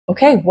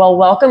Okay, well,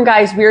 welcome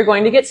guys. We are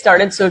going to get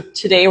started. So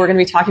today we're going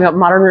to be talking about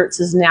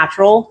ModernRoots'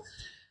 natural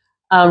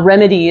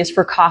remedies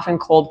for cough and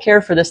cold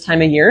care for this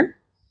time of year.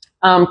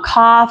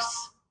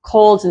 Coughs,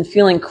 colds, and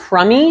feeling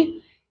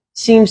crummy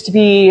seems to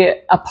be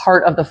a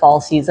part of the fall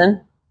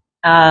season.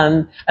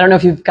 I don't know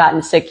if you've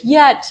gotten sick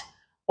yet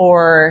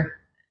or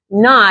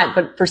not,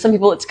 but for some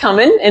people it's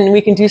coming, and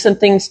we can do some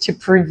things to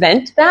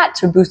prevent that,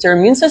 to boost our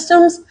immune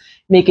systems,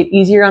 make it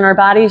easier on our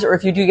bodies, or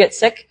if you do get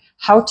sick,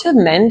 how to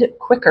mend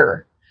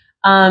quicker.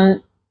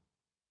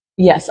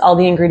 Yes, all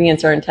the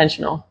ingredients are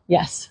intentional.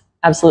 Yes,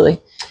 absolutely.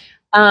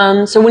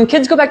 So when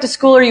kids go back to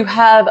school or you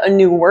have a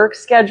new work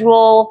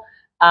schedule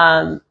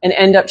and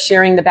end up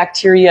sharing the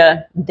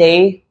bacteria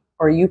they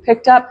or you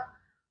picked up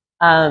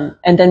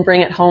and then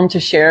bring it home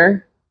to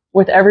share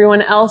with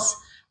everyone else,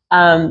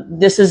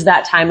 this is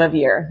that time of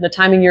year, the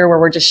time of year where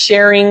we're just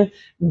sharing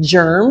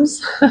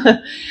germs.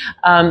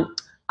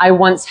 I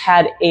once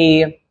had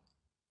a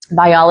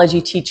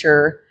biology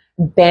teacher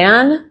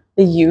ban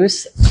the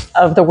use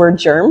of the word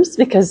germs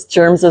because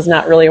germs is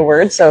not really a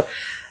word. So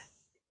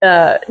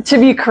to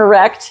be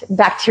correct,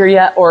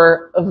 bacteria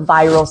or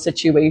viral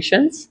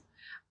situations.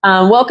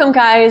 Welcome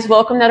guys,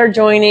 welcome that are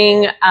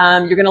joining.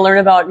 You're going to learn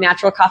about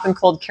natural cough and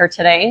cold care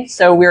today.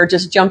 So we're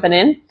just jumping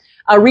in.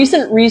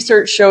 Recent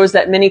research shows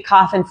that many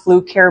cough and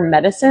flu care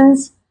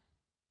medicines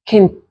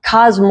can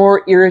cause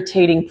more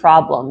irritating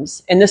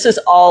problems. And this is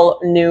all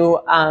new,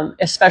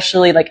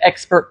 especially like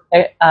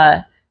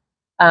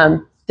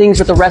things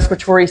with the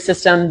respiratory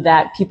system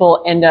that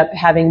people end up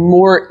having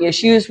more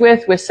issues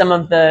with some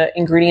of the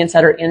ingredients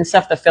that are in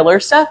stuff, the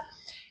filler stuff.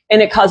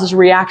 And it causes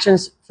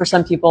reactions for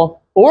some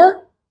people,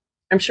 or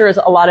I'm sure as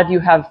a lot of you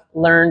have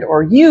learned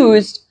or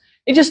used,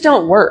 they just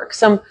don't work.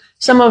 Some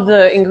of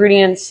the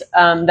ingredients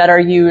that are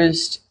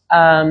used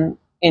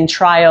in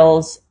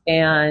trials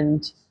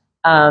and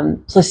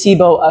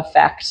placebo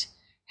effect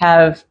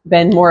have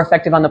been more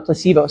effective on the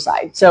placebo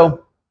side.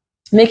 So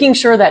making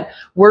sure that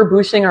we're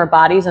boosting our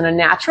bodies in a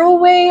natural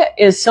way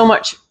is so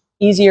much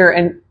easier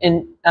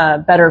and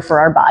better for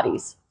our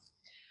bodies.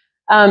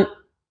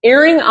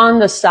 Erring on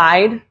the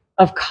side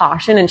of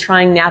caution and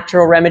trying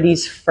natural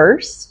remedies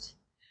first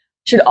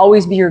should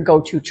always be your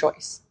go-to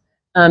choice.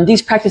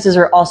 These practices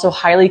are also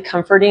highly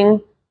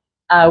comforting,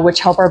 which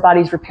help our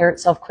bodies repair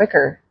itself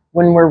quicker.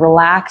 When we're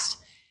relaxed,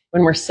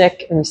 when we're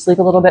sick and we sleep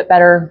a little bit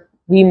better,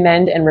 we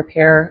mend and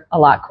repair a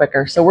lot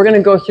quicker. So we're going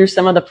to go through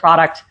some of the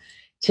product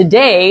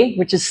today,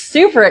 which is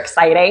super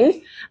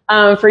exciting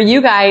for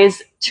you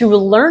guys to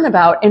learn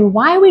about and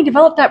why we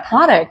developed that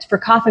product for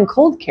cough and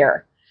cold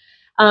care.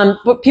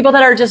 But people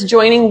that are just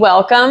joining,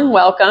 welcome,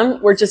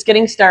 welcome. We're just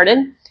getting started.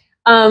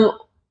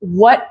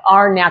 What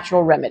are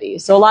natural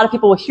remedies? So a lot of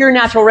people will hear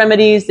natural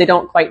remedies. They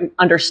don't quite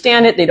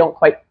understand it. They don't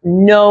quite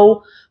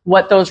know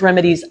what those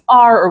remedies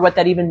are or what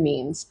that even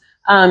means.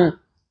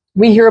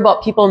 We hear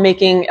about people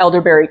making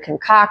elderberry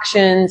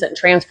concoctions and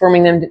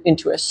transforming them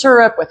into a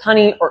syrup with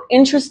honey or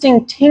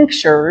interesting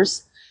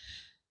tinctures,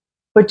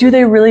 but do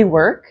they really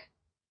work?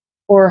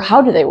 Or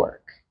how do they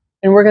work?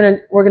 And we're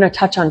gonna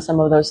touch on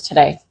some of those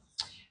today.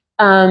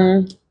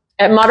 At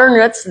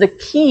ModernRoots, the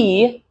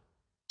key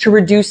to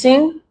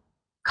reducing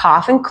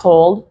cough and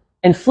cold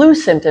and flu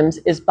symptoms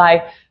is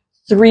by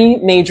three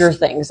major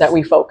things that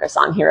we focus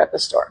on here at the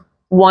store.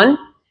 One,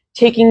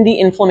 taking the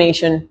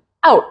inflammation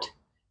out.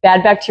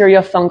 Bad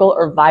bacteria, fungal,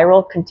 or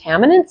viral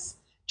contaminants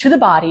to the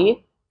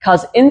body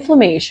cause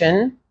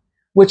inflammation,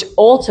 which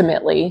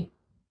ultimately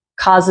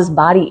causes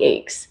body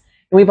aches.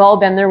 And we've all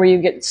been there where you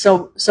get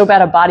so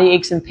bad of body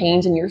aches and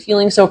pains and you're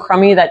feeling so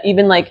crummy that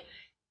even like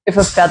if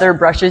a feather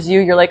brushes you,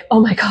 you're like, oh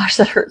my gosh,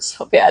 that hurts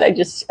so bad.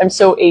 I'm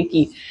so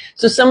achy.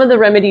 So some of the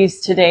remedies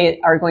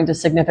today are going to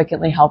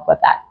significantly help with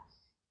that.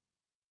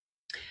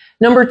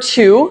 Number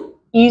two,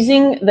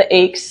 easing the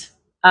aches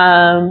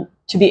to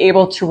be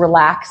able to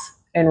relax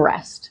and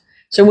rest.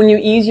 So when you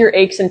ease your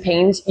aches and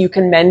pains, you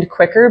can mend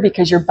quicker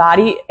because your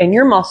body and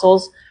your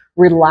muscles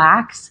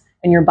relax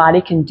and your body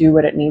can do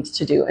what it needs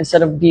to do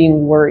instead of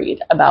being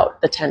worried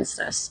about the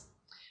tenseness.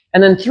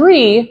 And then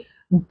three,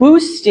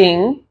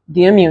 boosting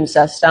the immune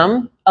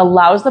system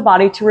allows the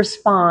body to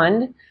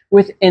respond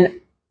with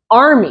an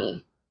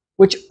army,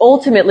 which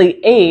ultimately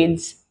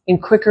aids in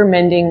quicker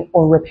mending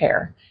or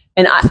repair.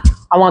 And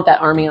I want that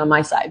army on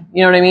my side.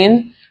 You know what I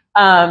mean?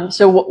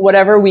 So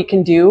whatever we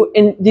can do,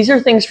 and these are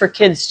things for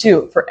kids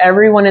too, for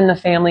everyone in the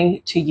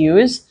family to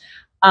use.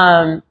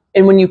 And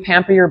when you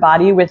pamper your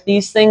body with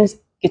these things,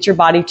 get your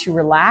body to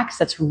relax.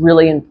 That's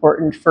really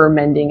important for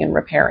mending and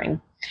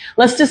repairing.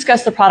 Let's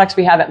discuss the products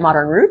we have at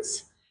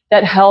ModernRoots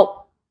that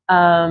help,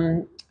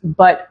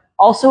 but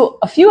also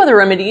a few other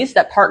remedies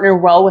that partner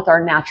well with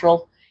our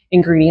natural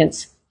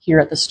ingredients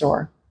here at the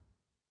store.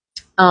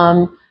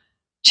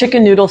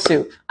 Chicken noodle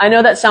soup. I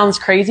know that sounds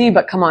crazy,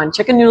 but come on,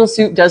 chicken noodle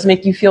soup does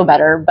make you feel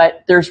better,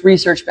 but there's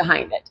research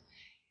behind it.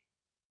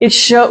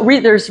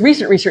 There's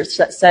recent research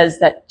that says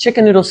that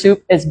chicken noodle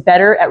soup is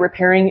better at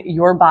repairing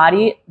your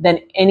body than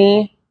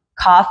any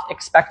cough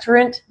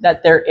expectorant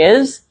that there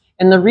is.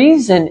 And the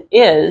reason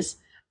is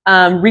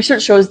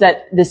research shows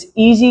that this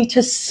easy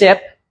to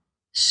sip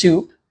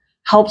soup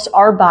helps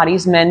our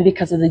bodies mend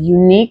because of the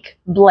unique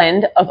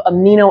blend of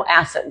amino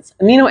acids.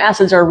 Amino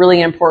acids are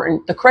really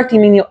important. The correct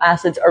amino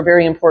acids are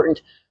very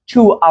important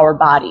to our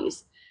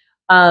bodies.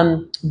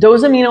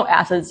 Those amino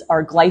acids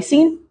are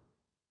glycine,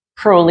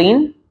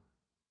 proline,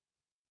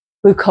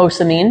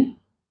 glucosamine,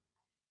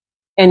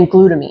 and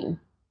glutamine.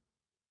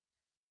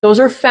 Those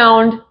are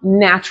found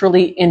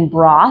naturally in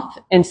broth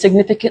and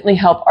significantly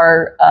help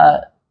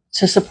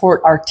to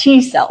support our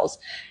T cells.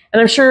 And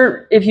I'm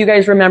sure if you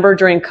guys remember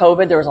during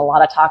COVID, there was a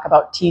lot of talk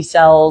about T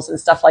cells and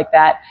stuff like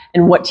that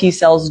and what T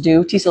cells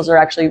do. T cells are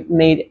actually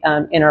made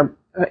in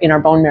our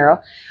bone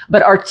marrow.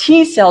 But our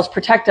T cells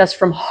protect us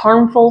from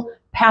harmful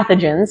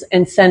pathogens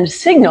and send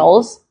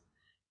signals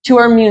to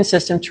our immune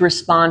system to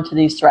respond to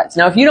these threats.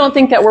 Now, if you don't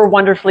think that we're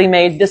wonderfully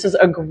made, this is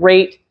a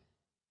great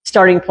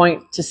starting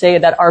point to say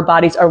that our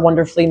bodies are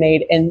wonderfully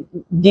made, and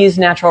these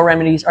natural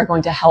remedies are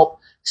going to help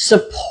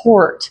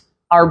support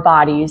our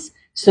bodies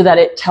so that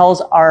it tells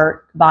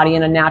our body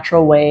in a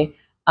natural way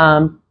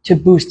to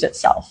boost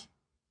itself.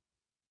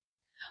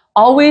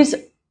 Always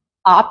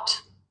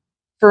opt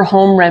for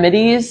home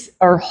remedies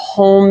or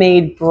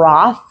homemade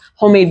broth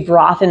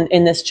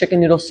in this chicken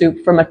noodle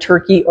soup from a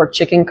turkey or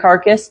chicken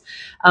carcass,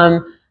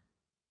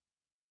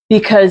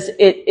 because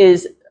it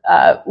is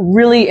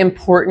really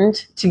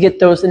important to get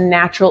those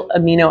natural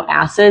amino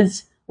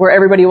acids, where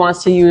everybody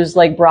wants to use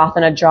like broth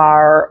in a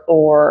jar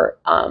or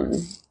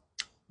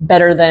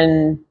better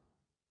than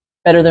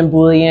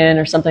bouillon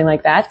or something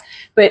like that.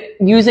 But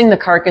using the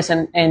carcass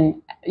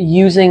and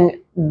using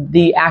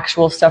the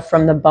actual stuff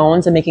from the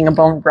bones and making a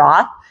bone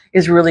broth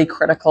is really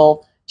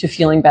critical to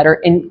feeling better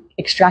and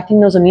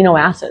extracting those amino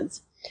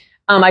acids.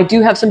 I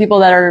do have some people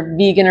that are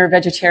vegan or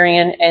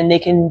vegetarian, and they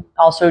can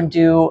also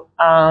do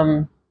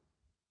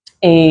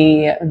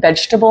a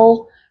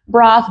vegetable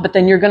broth, but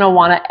then you're going to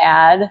want to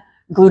add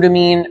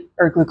glutamine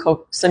or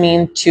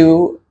glucosamine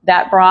to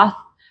that broth.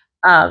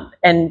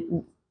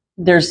 And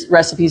there's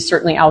recipes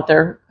certainly out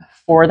there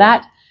for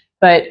that.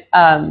 But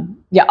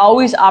yeah,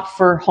 always opt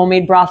for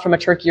homemade broth from a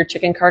turkey or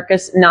chicken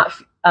carcass.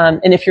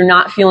 And if you're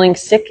not feeling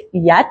sick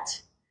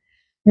yet,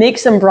 make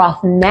some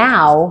broth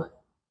now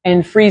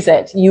and freeze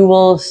it. You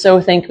will so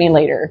thank me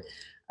later.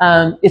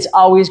 It's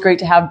always great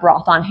to have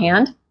broth on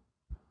hand.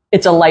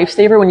 It's a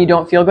lifesaver when you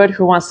don't feel good.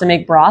 Who wants to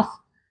make broth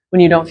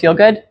when you don't feel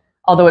good?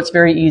 Although it's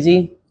very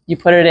easy. You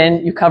put it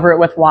in, you cover it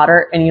with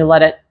water, and you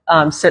let it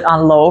sit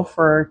on low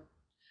for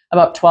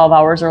about 12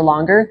 hours or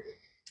longer.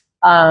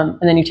 And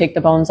then you take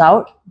the bones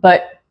out.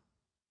 But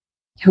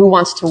who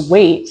wants to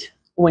wait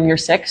when you're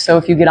sick? So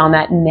if you get on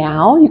that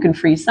now, you can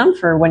freeze them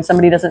for when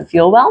somebody doesn't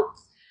feel well.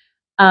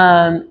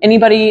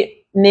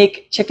 Anybody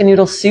make chicken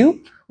noodle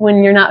soup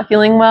when you're not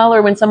feeling well,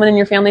 or when someone in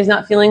your family is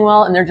not feeling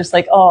well and they're just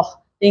like, oh,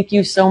 thank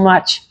you so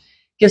much.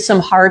 Give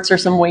some hearts or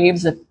some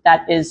waves if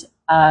that is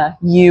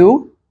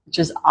you, which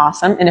is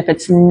awesome. And if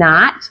it's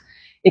not,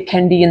 it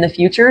can be in the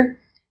future.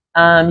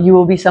 You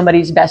will be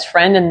somebody's best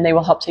friend, and they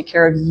will help take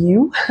care of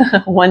you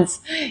once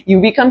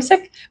you become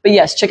sick. But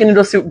yes, chicken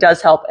noodle soup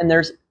does help, and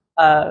there's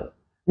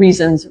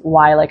reasons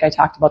why, like I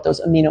talked about, those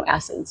amino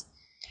acids.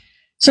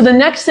 So the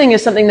next thing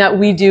is something that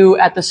we do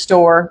at the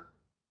store,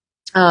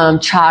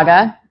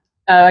 Chaga.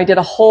 I did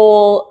a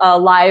whole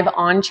live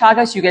on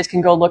Chaga, so you guys can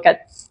go look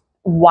at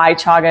why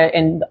Chaga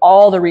and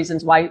all the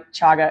reasons why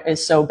Chaga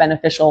is so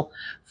beneficial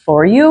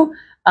for you.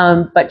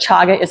 But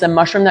Chaga is a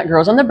mushroom that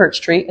grows on the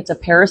birch tree. It's a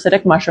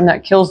parasitic mushroom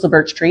that kills the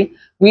birch tree.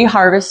 We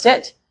harvest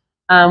it.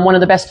 One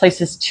of the best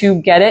places to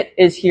get it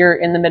is here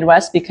in the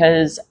Midwest,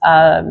 because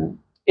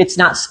it's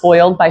not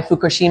spoiled by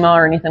Fukushima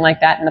or anything like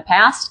that in the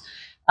past.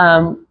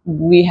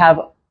 We have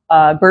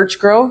birch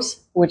groves,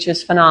 which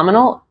is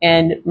phenomenal.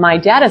 And my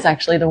dad is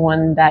actually the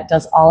one that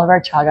does all of our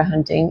Chaga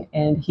hunting.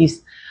 And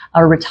he's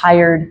a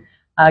retired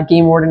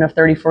game warden of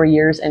 34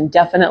 years and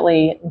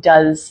definitely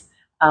does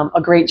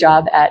a great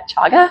job at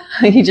Chaga.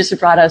 He just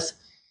brought us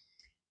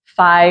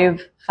five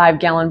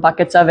gallon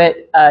buckets of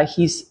it.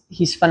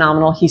 He's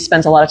phenomenal. He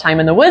spends a lot of time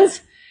in the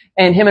woods,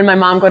 and him and my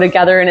mom go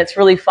together, and it's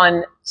really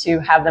fun to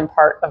have them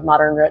part of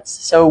Modern Roots.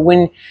 So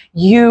when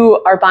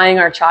you are buying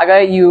our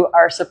Chaga, you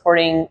are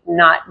supporting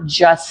not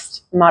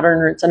just Modern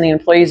Roots and the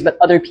employees, but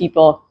other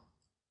people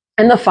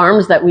and the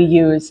farms that we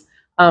use.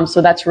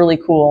 So that's really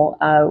cool.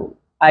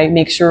 I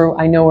make sure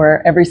I know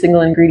where every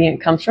single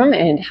ingredient comes from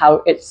and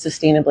how it's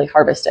sustainably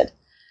harvested.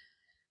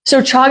 So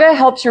Chaga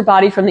helps your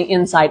body from the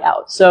inside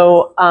out.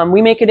 So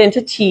we make it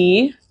into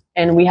tea,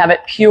 and we have it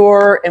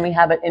pure, and we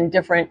have it in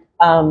different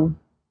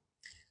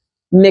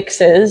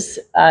mixes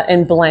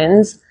and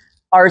blends.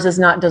 Ours is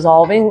not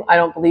dissolving. I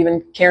don't believe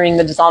in carrying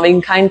the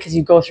dissolving kind, because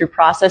you go through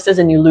processes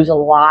and you lose a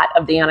lot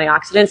of the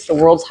antioxidants. The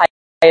world's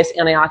highest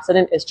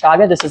antioxidant is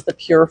Chaga. This is the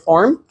pure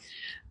form.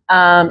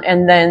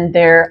 And then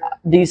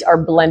these are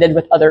blended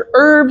with other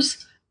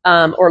herbs,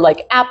 or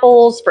like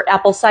apples for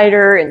apple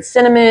cider and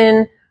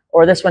cinnamon.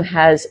 Or this one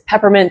has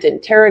peppermint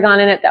and tarragon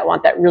in it that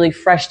want that really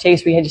fresh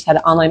taste. We had just had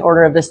an online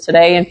order of this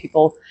today, and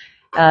people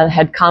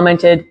had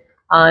commented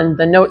on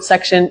the notes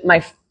section.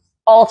 My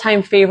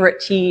all-time favorite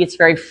tea. It's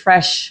very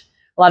fresh,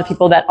 A lot of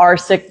people that are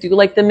sick do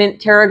like the mint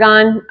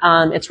tarragon.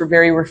 It's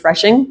very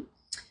refreshing.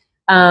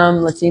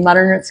 Let's see,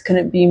 ModernRoots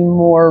couldn't be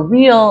more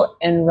real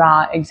and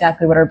raw,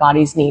 exactly what our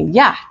bodies need.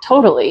 Yeah,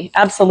 totally.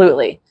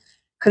 Absolutely.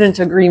 Couldn't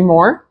agree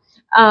more.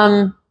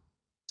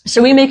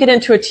 So we make it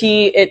into a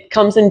tea. It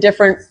comes in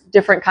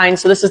different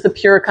kinds. So this is the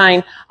pure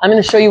kind. I'm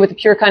going to show you with the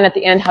pure kind at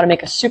the end how to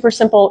make a super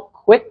simple,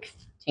 quick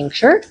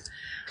tincture.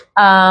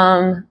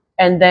 And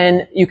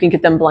then you can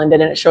get them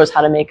blended, and it shows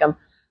how to make them.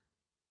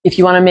 If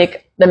you want to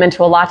make them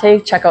into a latte,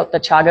 check out the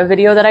Chaga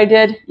video that I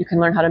did. You can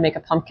learn how to make a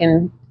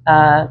pumpkin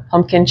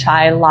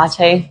chai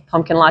latte,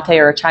 pumpkin latte,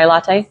 or a chai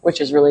latte,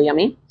 which is really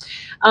yummy.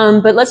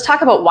 But let's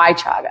talk about why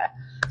Chaga.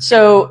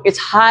 So it's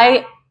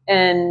high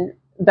in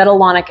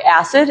betulonic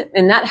acid,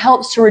 and that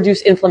helps to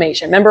reduce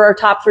inflammation. Remember our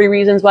top 3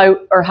 reasons why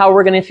or how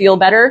we're going to feel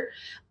better?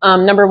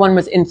 Number 1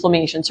 was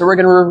inflammation. So we're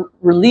going to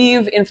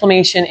relieve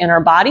inflammation in our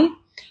body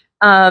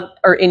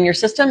or in your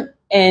system,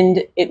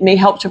 and it may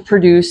help to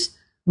produce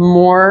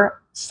more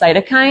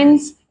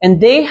cytokines,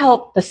 and they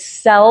help the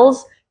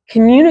cells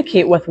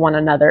communicate with one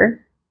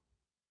another.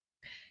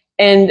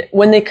 And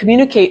when they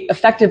communicate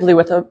effectively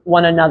with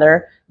one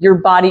another, your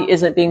body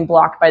isn't being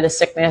blocked by the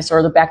sickness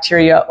or the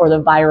bacteria or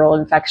the viral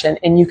infection,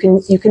 and you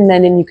can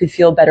mend and you can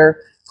feel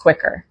better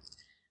quicker.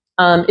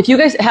 If you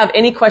guys have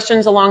any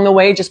questions along the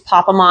way, just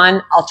pop them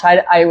on.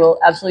 I will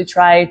absolutely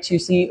try to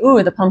see.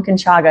 Ooh, the pumpkin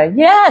chaga.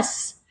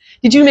 Yes.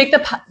 Did you make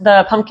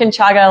the pumpkin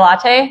chaga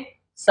latte?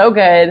 So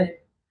good.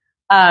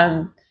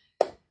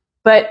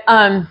 But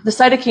the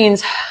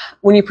cytokines,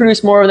 when you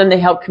produce more of them, they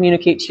help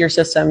communicate to your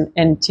system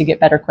and to get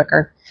better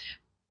quicker.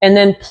 And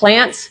then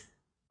plants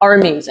are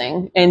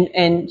amazing, and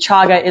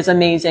chaga is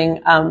amazing.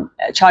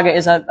 Chaga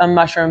is a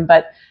mushroom,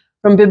 but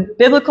from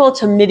biblical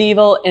to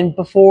medieval and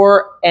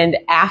before and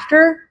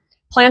after,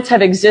 plants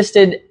have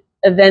existed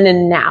then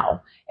and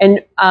now,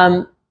 and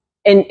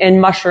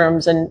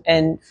mushrooms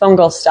and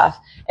fungal stuff.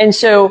 And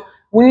so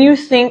when you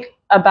think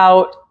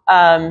about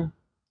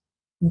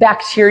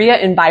bacteria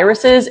and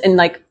viruses, and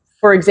like,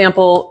 for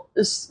example,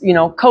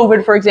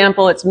 COVID, for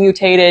example, it's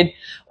mutated,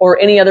 or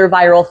any other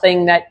viral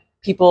thing that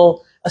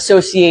people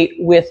associate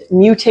with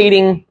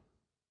mutating.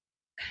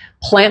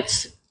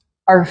 Plants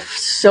are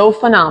so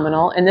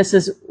phenomenal, and this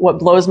is what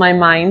blows my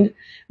mind,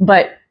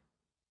 but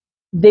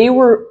they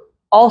were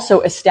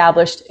also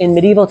established in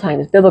medieval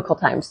times, biblical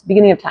times,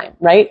 beginning of time,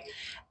 right?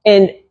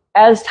 And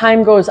as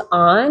time goes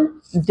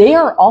on, they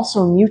are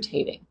also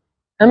mutating.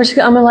 I'm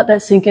gonna let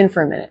that sink in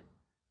for a minute.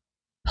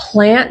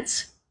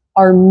 Plants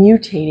are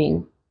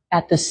mutating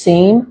at the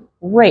same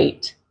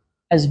rate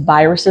as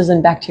viruses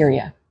and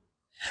bacteria.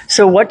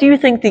 So what do you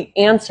think the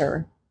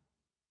answer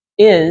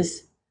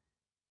is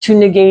to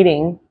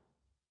negating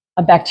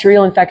a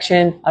bacterial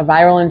infection, a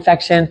viral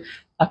infection,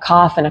 a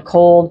cough and a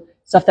cold,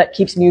 stuff that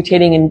keeps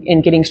mutating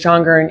and getting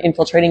stronger and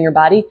infiltrating your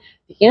body?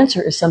 The answer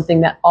is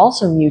something that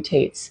also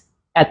mutates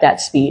at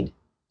that speed.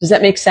 Does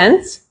that make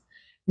sense?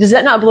 Does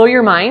that not blow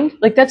your mind?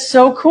 Like, that's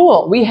so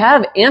cool. We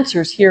have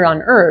answers here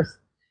on Earth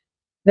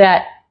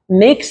that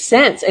make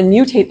sense and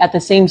mutate at the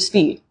same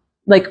speed.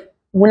 Like,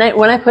 when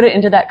I put it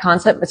into that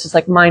concept, it's just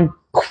like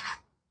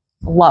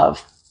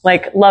love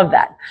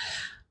that.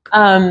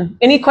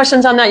 Any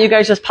questions on that? You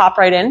guys just pop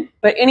right in.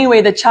 But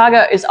anyway, the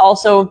chaga is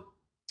also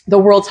the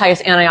world's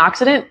highest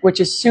antioxidant, which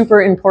is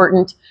super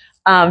important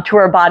to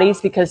our bodies,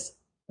 because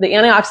the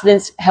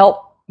antioxidants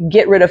help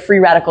get rid of free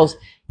radicals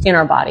in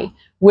our body,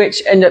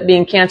 which end up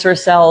being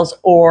cancerous cells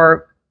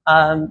or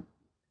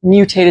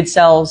mutated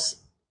cells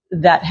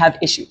that have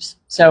issues.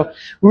 So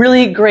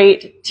really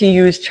great to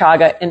use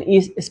chaga, and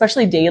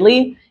especially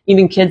daily.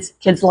 Even kids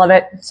love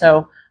it.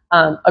 So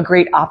a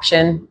great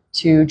option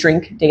to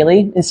drink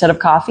daily instead of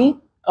coffee,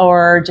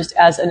 or just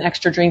as an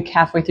extra drink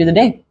halfway through the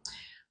day.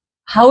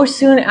 How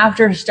soon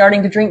after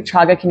starting to drink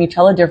chaga can you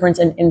tell a difference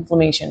in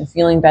inflammation,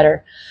 feeling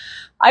better?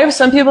 I have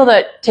some people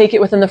that take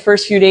it within the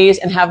first few days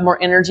and have more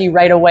energy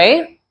right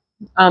away.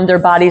 Their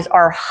bodies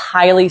are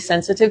highly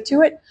sensitive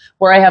to it,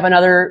 where I have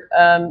another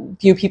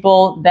few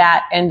people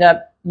that end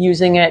up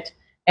using it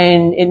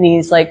and it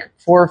needs like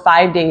 4 or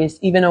 5 days,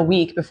 even a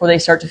week, before they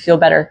start to feel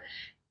better.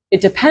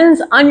 It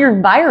depends on your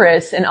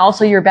virus and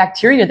also your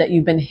bacteria that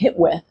you've been hit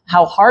with,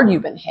 how hard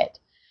you've been hit.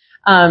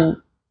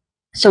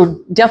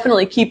 So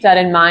definitely keep that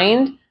in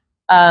mind.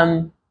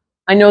 I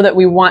know that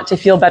we want to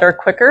feel better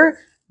quicker,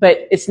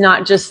 but it's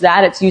not just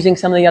that. It's using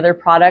some of the other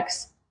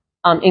products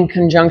in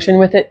conjunction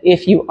with it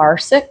if you are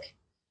sick.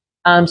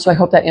 So I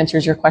hope that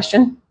answers your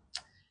question.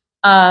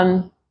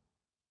 Our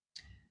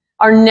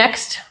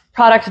next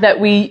product that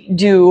we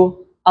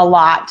do a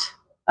lot,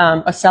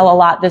 sell a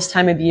lot this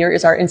time of year,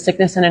 is our In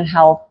Sickness and in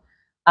Health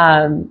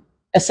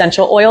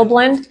essential oil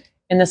blend.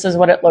 And this is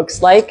what it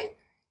looks like.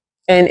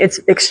 And it's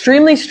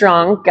extremely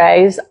strong,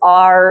 guys.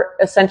 Our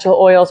essential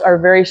oils are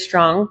very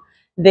strong.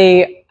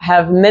 They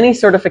have many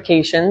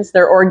certifications.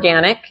 They're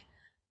organic.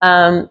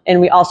 And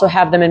we also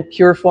have them in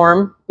pure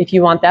form if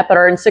you want that. But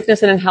our In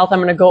Sickness and in Health, I'm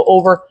going to go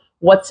over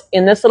what's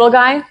in this little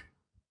guy,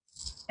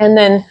 and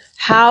then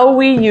how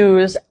we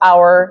use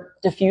our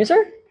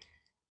diffuser.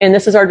 And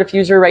this is our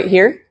diffuser right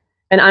here.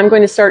 And I'm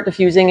going to start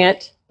diffusing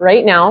it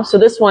right now. So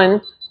this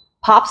one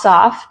pops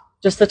off,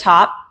 just the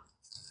top.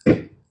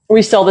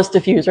 We sell this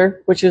diffuser,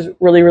 which is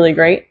really, really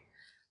great.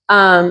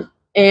 And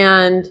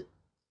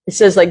it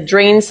says like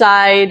drain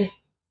side,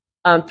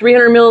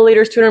 300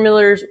 milliliters, 200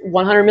 milliliters,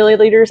 100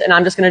 milliliters, and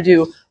I'm just going to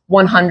do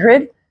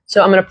 100.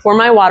 So I'm going to pour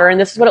my water in.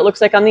 This is what it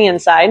looks like on the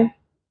inside.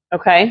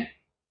 Okay.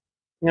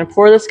 I'm going to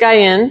pour this guy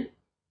in.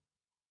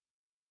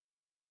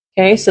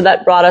 Okay. So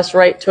that brought us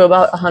right to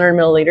about 100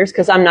 milliliters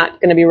because I'm not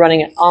going to be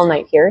running it all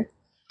night here.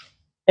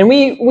 And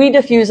we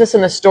diffuse this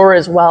in the store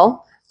as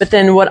well. But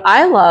then what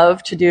I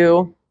love to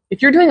do,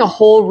 if you're doing a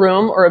whole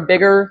room or a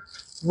bigger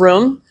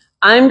room,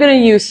 I'm going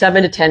to use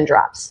 7 to 10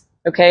 drops.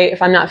 Okay.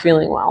 If I'm not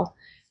feeling well.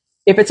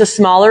 If it's a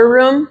smaller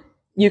room,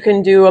 you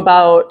can do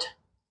about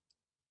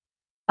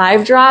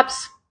 5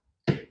 drops.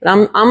 But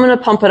I'm going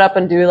to pump it up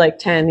and do like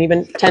 10,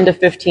 even 10 to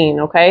 15,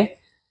 okay?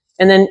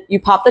 And then you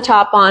pop the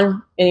top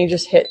on and you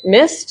just hit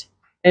mist,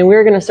 and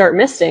we're going to start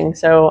misting.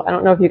 So I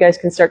don't know if you guys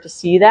can start to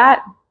see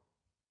that,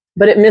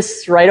 but it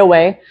mists right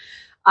away.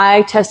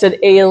 I tested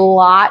a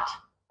lot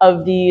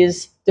of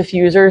these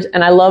diffusers,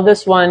 and I love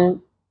this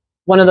one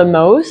of the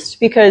most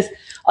because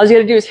all you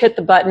got to do is hit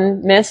the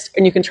button, mist,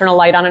 and you can turn a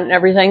light on it and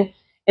everything,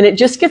 and it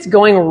just gets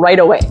going right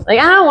away. Like,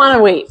 I don't want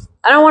to wait.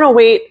 I don't want to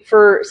wait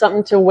for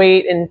something to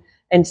wait and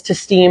to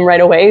steam right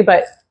away,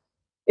 but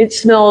it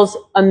smells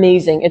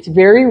amazing. It's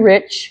very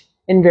rich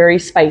and very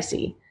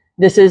spicy.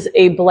 This is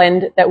a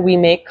blend that we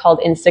make called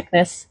In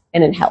Sickness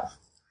and in Health.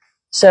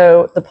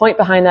 So the point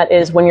behind that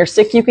is when you're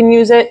sick, you can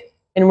use it,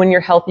 and when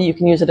you're healthy, you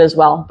can use it as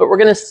well. But we're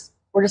just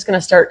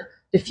gonna start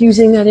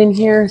diffusing that in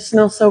here. It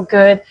smells so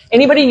good.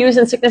 Anybody use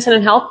In Sickness and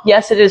in Health?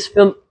 Yes, it is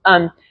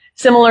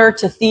similar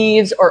to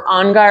Thieves or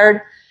On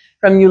Guard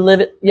from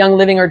Young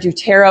Living or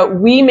doTERRA.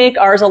 We make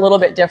ours a little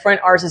bit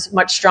different. Ours is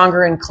much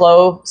stronger in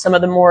clove. Some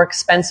of the more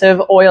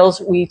expensive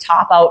oils we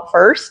top out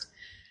first,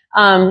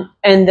 and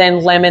then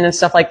lemon and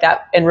stuff like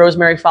that, and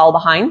rosemary follow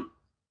behind.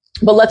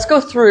 But let's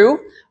go through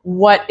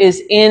what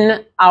is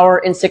in our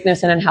In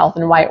Sickness and in Health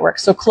and why it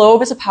works. So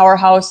clove is a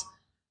powerhouse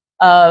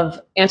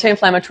of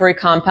anti-inflammatory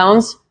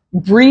compounds.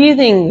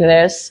 Breathing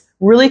this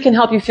really can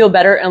help you feel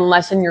better and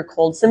lessen your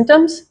cold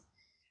symptoms.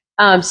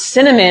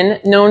 Cinnamon,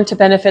 known to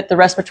benefit the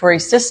respiratory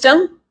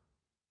system,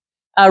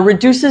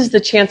 reduces the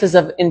chances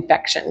of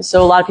infection.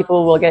 So a lot of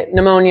people will get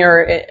pneumonia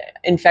or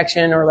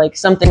infection or like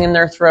something in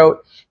their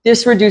throat.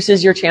 This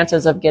reduces your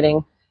chances of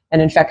getting an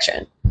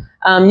infection.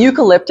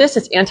 Eucalyptus,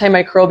 it's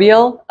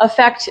antimicrobial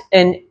effect,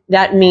 and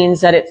that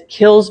means that it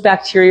kills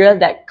bacteria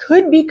that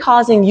could be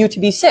causing you to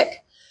be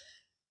sick.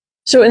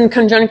 So in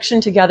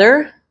conjunction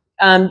together,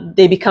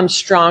 they become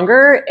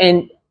stronger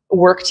and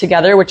work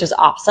together, which is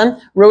awesome.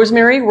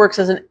 Rosemary works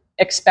as an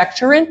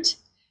expectorant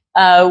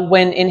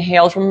when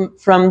inhaled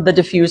from the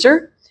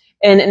diffuser.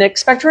 And an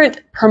expectorant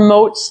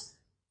promotes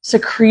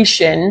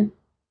secretion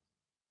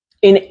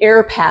in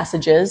air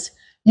passages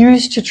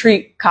used to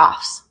treat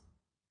coughs.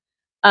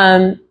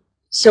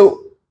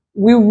 So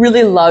we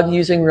really love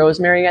using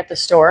rosemary at the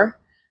store.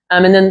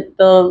 And then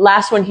the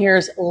last one here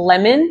is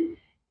lemon,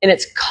 and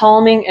it's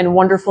calming and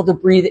wonderful to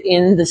breathe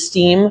in the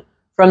steam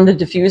from the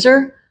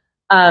diffuser.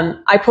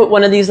 I put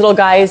one of these little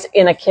guys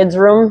in a kid's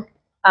room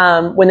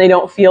when they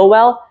don't feel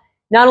well.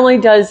 Not only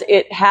does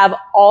it have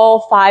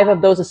all 5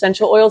 of those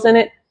essential oils in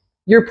it,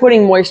 you're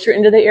putting moisture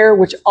into the air,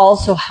 which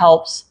also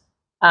helps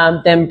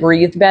them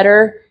breathe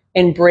better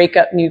and break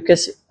up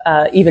mucus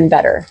even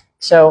better.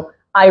 So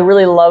I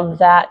really love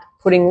that,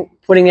 putting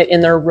it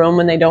in their room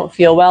when they don't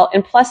feel well.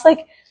 And plus,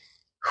 like,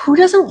 who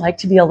doesn't like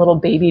to be a little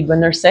babied when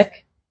they're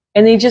sick?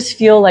 And they just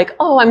feel like,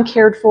 oh, I'm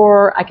cared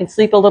for. I can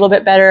sleep a little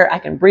bit better. I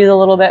can breathe a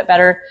little bit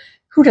better.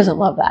 Who doesn't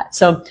love that?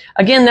 So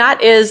again,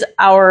 that is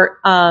our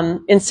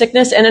In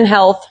Sickness and in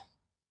Health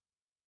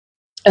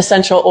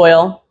essential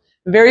oil.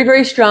 Very,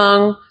 very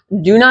strong.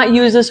 Do not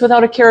use this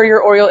without a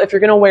carrier oil if you're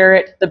going to wear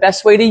it. The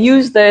best way to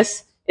use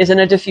this is in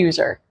a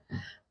diffuser.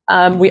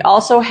 We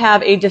also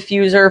have a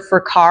diffuser for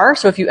car.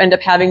 So if you end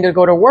up having to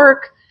go to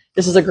work,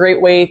 this is a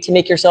great way to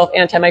make yourself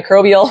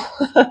antimicrobial.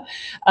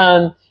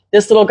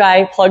 This little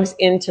guy plugs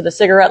into the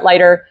cigarette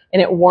lighter and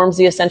it warms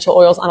the essential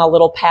oils on a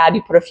little pad.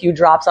 You put a few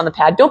drops on the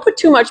pad. Don't put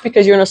too much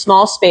because you're in a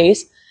small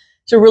space.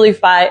 So really 2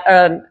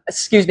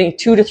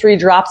 to 3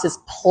 drops is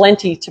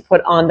plenty to put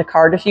on the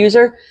car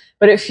diffuser,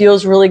 but it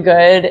feels really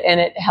good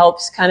and it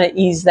helps kind of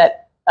ease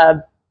that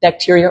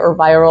bacteria or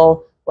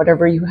viral,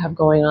 whatever you have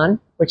going on,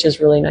 which is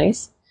really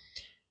nice.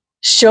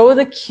 Show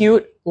the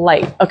cute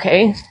light.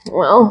 Okay,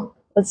 well,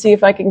 let's see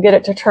if I can get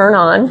it to turn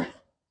on.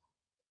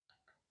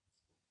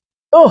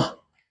 Oh,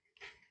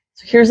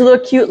 so here's a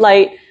little cute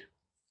light.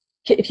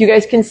 If you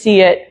guys can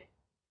see it.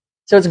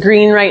 So it's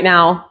green right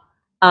now.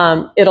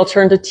 It'll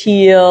turn to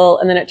teal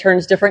and then it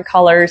turns different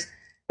colors.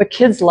 But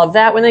kids love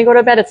that when they go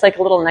to bed. It's like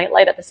a little night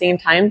light at the same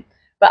time.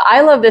 But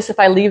I love this if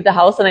I leave the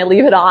house and I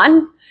leave it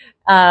on,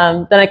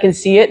 then I can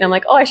see it and I'm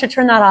like, oh, I should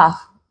turn that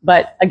off.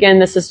 But again,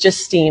 this is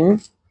just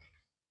steam.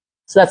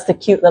 So that's the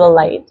cute little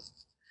light.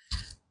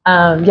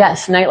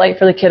 Yes, night light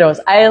for the kiddos.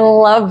 I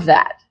love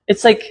that.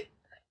 It's like,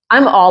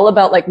 I'm all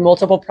about like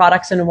multiple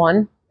products in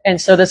one. And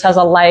so this has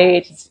a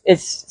light,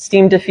 it's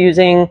steam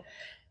diffusing,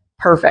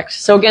 perfect.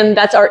 So again,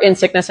 that's our in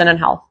sickness and in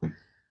health.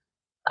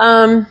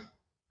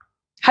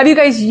 Have you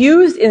guys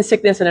used in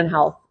sickness and in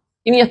health?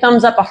 Give me a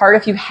thumbs up, a heart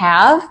if you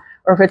have,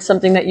 or if it's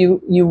something that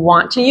you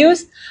want to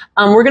use.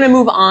 We're going to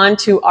move on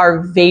to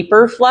our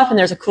vapor fluff, and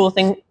there's a cool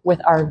thing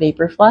with our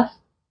vapor fluff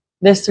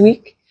this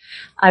week.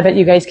 I bet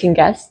you guys can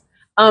guess.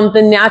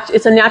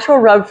 It's a natural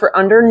rub for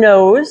under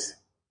nose.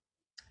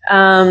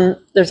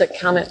 There's a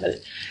comment, but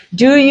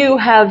do you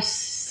have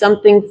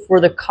something for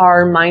the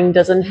car? Mine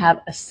doesn't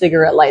have a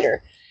cigarette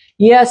lighter.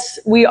 Yes,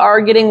 we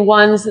are getting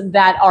ones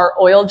that are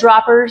oil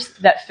droppers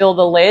that fill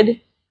the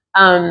lid.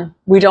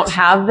 We don't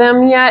have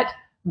them yet,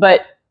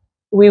 but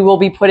we will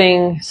be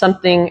putting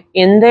something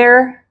in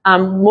there.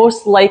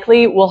 Most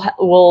likely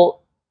we'll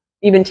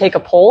even take a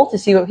poll to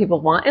see what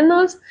people want in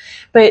those.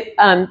 But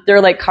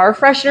they're like car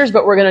fresheners,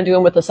 but we're going to do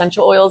them with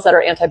essential oils that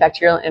are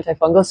antibacterial and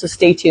antifungal. So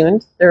stay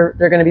tuned. They're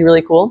going to be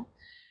really cool.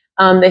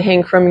 They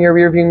hang from your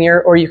rearview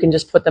mirror, or you can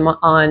just put them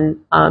on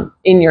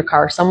in your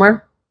car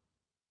somewhere.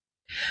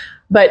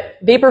 But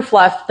vapor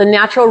fluff, the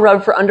natural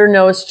rub for under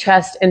nose,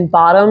 chest, and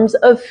bottoms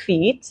of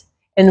feet.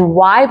 And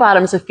why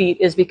bottoms of feet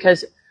is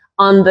because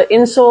on the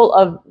insole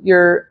of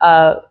your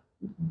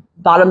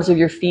bottoms of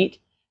your feet,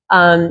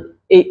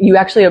 you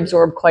actually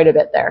absorb quite a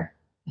bit there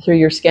through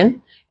your skin.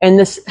 And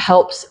this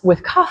helps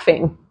with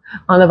coughing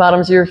on the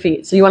bottoms of your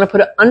feet. So you want to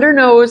put it under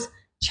nose,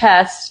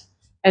 chest,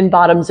 and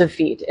bottoms of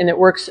feet. And it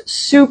works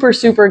super,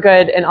 super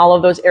good in all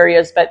of those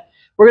areas. But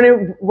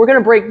we're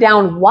gonna break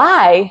down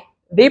why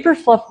vapor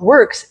fluff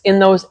works in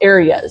those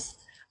areas.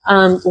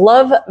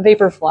 Love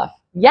vapor fluff.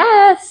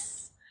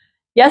 Yes.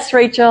 Yes,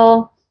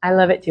 Rachel. I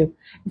love it too.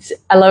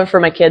 I love it for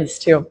my kids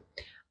too.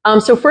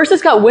 So first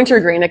it's got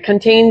wintergreen. It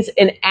contains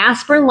an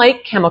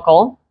aspirin-like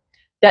chemical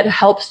that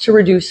helps to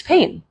reduce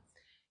pain.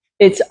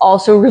 It's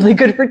also really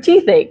good for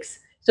teeth aches.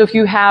 So if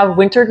you have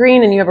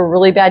wintergreen and you have a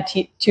really bad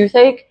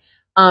toothache,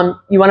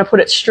 you want to put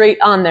it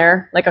straight on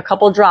there, like a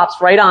couple drops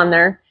right on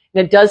there,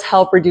 and it does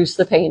help reduce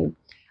the pain.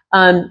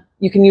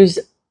 You can use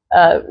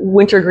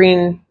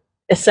wintergreen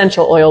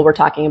essential oil we're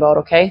talking about,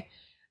 okay?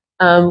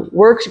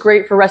 Works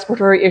great for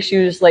respiratory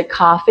issues like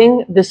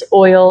coughing. This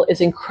oil is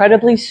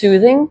incredibly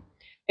soothing,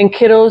 and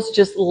kiddos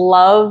just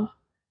love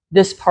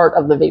this part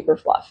of the vapor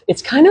fluff.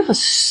 It's kind of a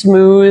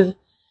smooth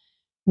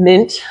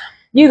mint.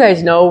 You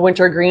guys know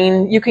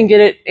wintergreen. You can get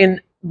it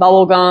in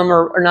bubble gum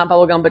or not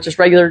bubble gum, but just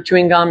regular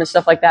chewing gum and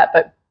stuff like that.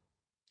 But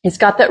it's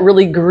got that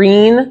really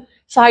green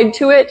side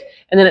to it,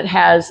 and then it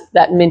has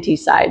that minty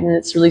side, and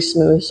it's really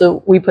smooth.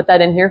 So we put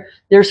that in here.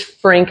 There's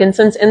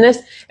frankincense in this,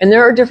 and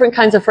there are different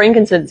kinds of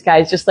frankincense,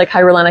 guys, just like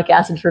hyaluronic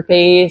acid for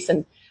face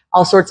and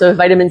all sorts of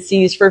vitamin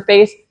C's for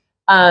face.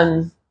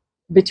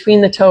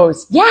 Between the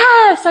toes.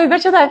 Yes, I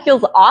bet you that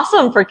feels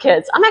awesome for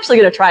kids. I'm actually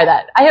going to try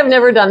that. I have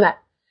never done that.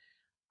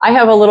 I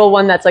have a little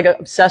one that's like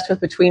obsessed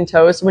with between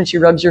toes. When she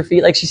rubs your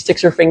feet, like she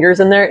sticks her fingers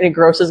in there, and it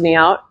grosses me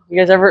out. You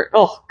guys ever?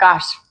 Oh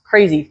gosh,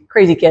 crazy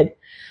kid.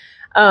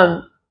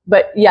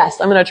 But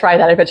yes, I'm going to try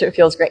that. I bet you it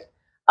feels great.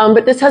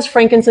 But this has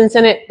frankincense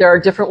in it. There are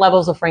different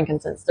levels of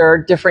frankincense. There are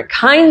different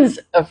kinds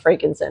of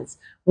frankincense.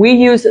 We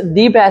use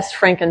the best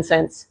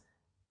frankincense.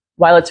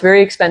 While it's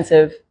very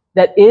expensive,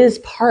 that is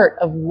part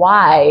of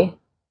why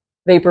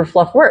vapor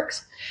fluff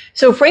works.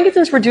 So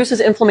frankincense reduces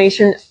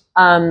inflammation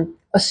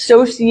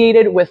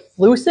associated with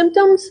flu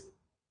symptoms.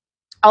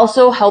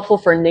 Also helpful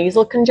for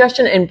nasal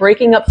congestion and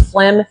breaking up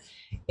phlegm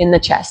in the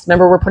chest.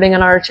 Remember, we're putting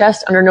on our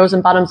chest, under nose,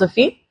 and bottoms of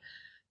feet.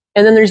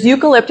 And then there's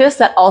eucalyptus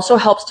that also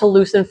helps to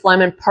loosen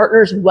phlegm and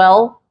partners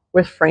well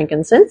with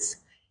frankincense,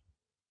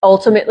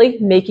 ultimately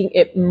making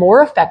it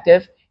more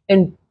effective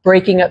in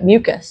breaking up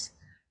mucus.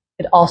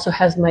 It also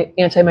has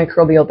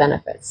antimicrobial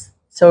benefits.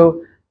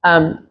 So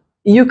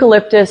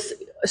eucalyptus,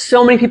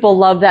 so many people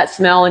love that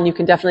smell, and you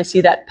can definitely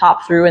see that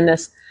pop through in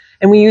this.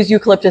 And we use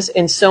eucalyptus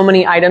in so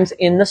many items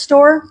in the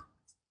store,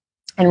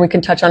 and we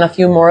can touch on a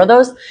few more of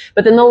those.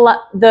 But then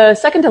the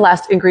second to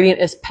last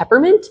ingredient is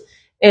peppermint.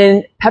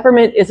 And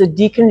peppermint is a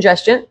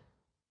decongestant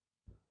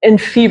and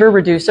fever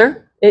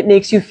reducer. It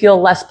makes you feel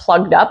less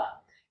plugged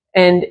up,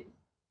 and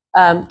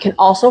can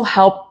also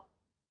help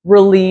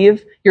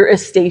relieve your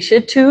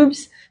eustachian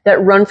tubes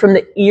that run from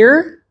the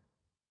ear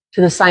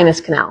to the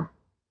sinus canal.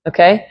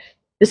 Okay?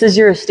 This is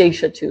your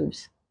eustachian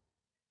tubes.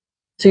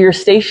 So your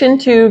eustachian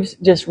tubes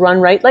just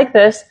run right like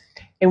this.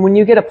 And when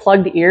you get a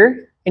plugged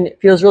ear and it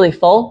feels really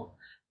full,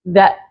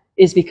 that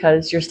is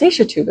because your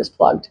eustachian tube is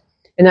plugged.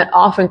 And that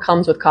often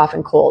comes with cough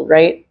and cold,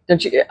 right?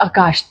 Don't you? Oh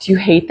gosh, do you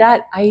hate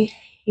that? I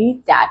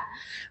hate that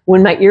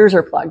when my ears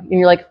are plugged and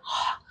you're like,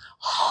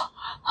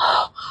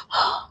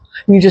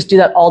 and you just do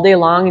that all day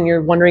long, and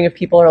you're wondering if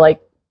people are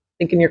like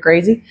thinking you're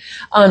crazy.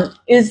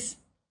 Is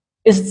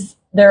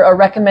there a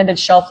recommended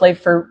shelf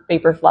life for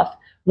vapor fluff?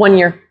 1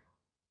 year.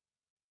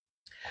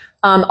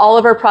 All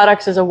of our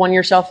products is a 1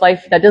 year shelf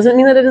life. That doesn't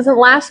mean that it doesn't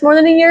last more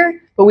than a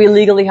year, but we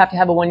legally have to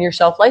have a 1 year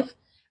shelf life.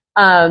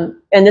 And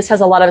this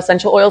has a lot of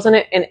essential oils in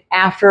it. And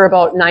after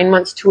about 9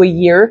 months to a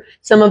year,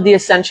 some of the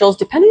essentials,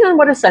 depending on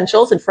what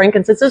essentials, and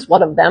frankincense is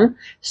one of them,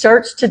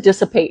 starts to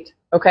dissipate.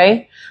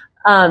 Okay.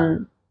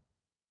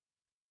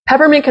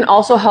 Peppermint can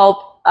also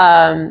help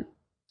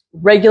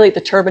regulate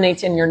the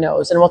turbinates in your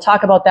nose. And we'll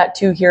talk about that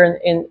too here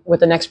with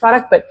the next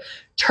product. But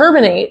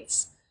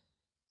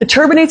the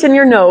turbinates in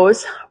your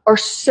nose are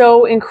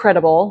so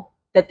incredible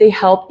that they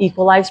help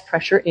equalize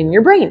pressure in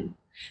your brain.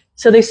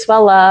 So they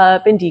swell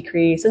up and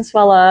decrease and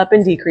swell up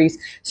and decrease.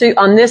 So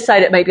on this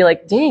side, it might be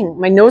like, dang,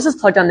 my nose is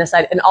plugged on this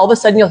side. And all of a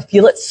sudden you'll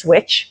feel it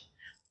switch.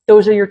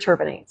 Those are your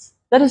turbinates.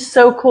 That is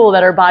so cool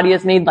that our body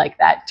is made like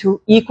that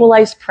to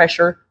equalize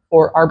pressure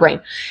for our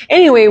brain.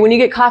 Anyway, when you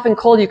get cough and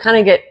cold, you kind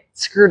of get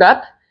screwed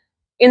up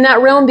in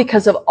that realm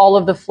because of all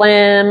of the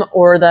phlegm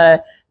or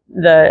the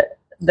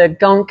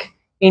gunk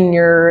in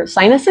your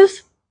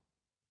sinuses.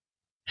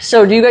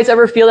 So do you guys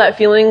ever feel that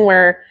feeling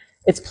where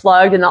it's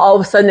plugged and all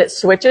of a sudden it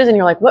switches and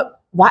you're like, what?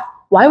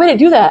 Why would it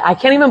do that? I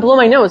can't even blow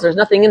my nose. There's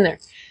nothing in there.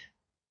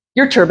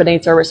 Your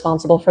turbinates are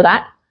responsible for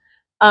that.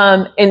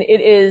 And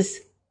it is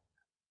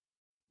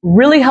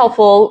really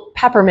helpful.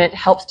 Peppermint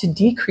helps to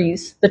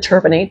decrease the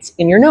turbinates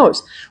in your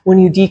nose. When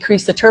you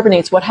decrease the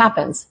turbinates, what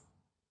happens?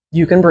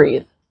 You can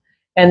breathe.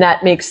 And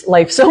that makes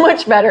life so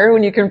much better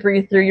when you can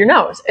breathe through your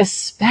nose,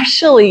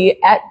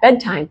 especially at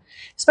bedtime,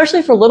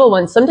 especially for little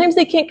ones. Sometimes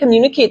they can't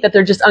communicate that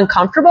they're just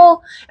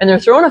uncomfortable and they're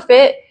throwing a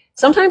fit.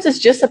 Sometimes it's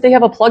just that they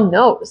have a plugged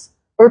nose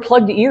or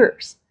plugged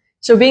ears.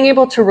 So being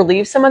able to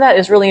relieve some of that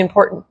is really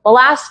important. The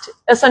last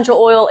essential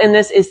oil in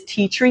this is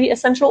tea tree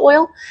essential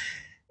oil.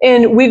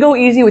 And we go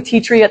easy with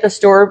tea tree at the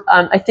store.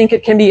 I think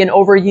it can be an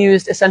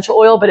overused essential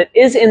oil, but it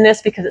is in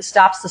this because it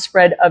stops the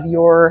spread of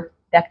your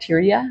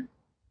bacteria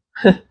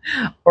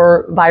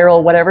or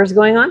viral whatever's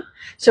going on.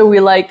 So we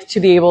like to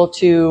be able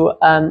to,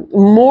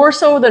 more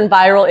so than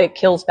viral, it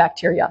kills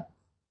bacteria.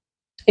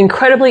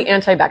 Incredibly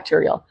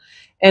antibacterial.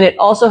 And it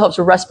also helps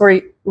with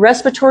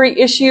respiratory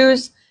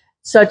issues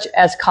such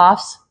as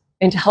coughs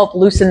and to help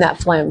loosen that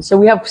phlegm. So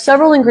we have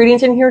several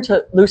ingredients in here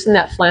to loosen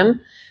that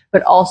phlegm,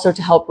 but also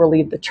to help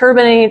relieve the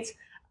turbinates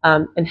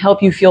and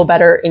help you feel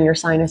better in your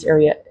sinus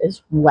area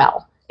as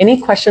well. Any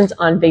questions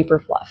on Vapor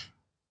Fluff?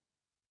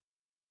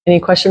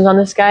 Any questions on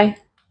this guy?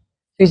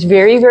 He's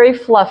very, very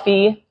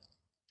fluffy,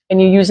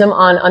 and you use them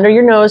on under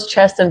your nose,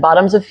 chest, and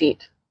bottoms of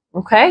feet.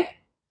 Okay?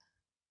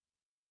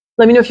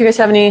 Let me know if you guys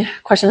have any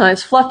questions on it.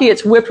 It's fluffy.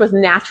 It's whipped with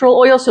natural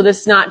oil, so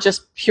this is not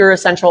just pure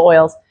essential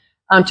oils.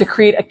 To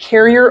create a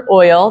carrier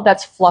oil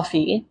that's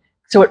fluffy,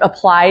 so it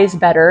applies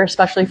better,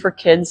 especially for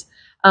kids.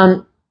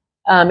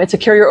 It's a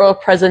carrier oil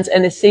presence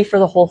and is safe for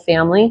the whole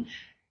family.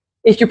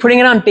 If you're putting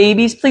it on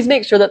babies, please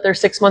make sure that they're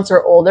 6 months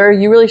or older.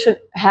 You really should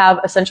have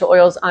essential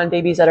oils on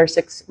babies that are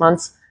 6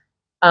 months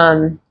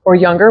or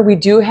younger. We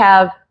do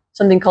have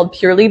something called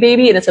Purely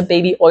Baby, and it's a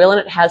baby oil, and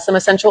it has some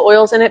essential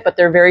oils in it, but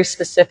they're very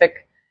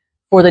specific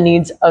for the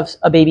needs of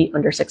a baby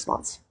under 6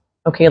 months.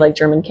 Okay, like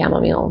German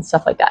chamomile and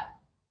stuff like that.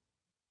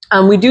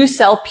 We do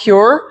sell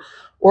pure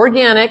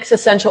organics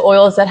essential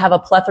oils that have a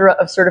plethora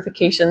of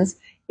certifications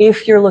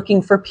if you're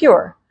looking for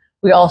pure.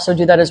 We also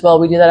do that as well.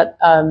 We do that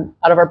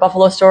out of our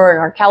Buffalo store and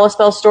our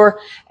Kalispell store,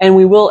 and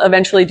we will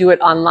eventually do it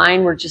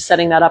online. We're just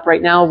setting that up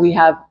right now. We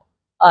have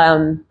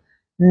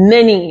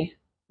many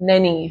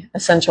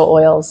essential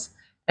oils,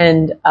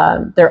 and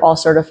they're all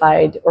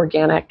certified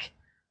organic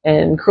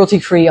and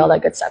cruelty-free, all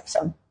that good stuff.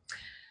 So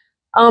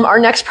our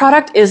next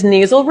product is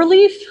nasal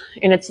relief,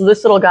 and it's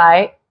this little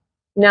guy.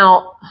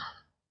 Now,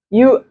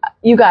 you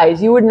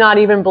guys, you would not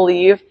even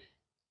believe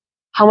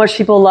how much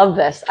people love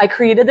this. I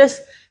created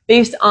this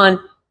based on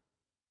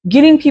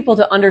getting people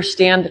to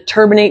understand the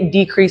turbinate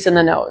decrease in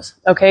the nose.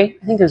 Okay,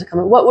 I think there's a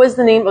comment. What was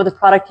the name of the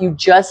product you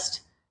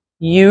just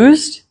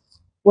used?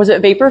 Was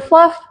it Vapor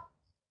Fluff?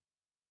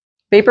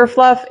 Vapor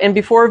Fluff. And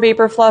before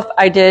Vapor Fluff,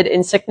 I did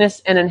In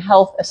Sickness and in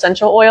Health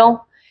essential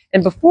oil.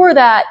 And before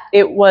that,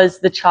 it was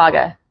the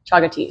Chaga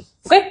tea.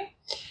 Okay.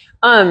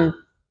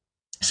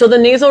 So the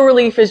nasal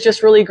relief is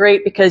just really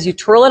great because you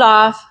twirl it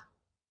off,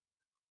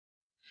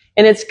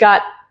 and it's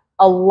got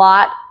a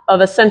lot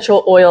of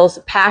essential oils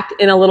packed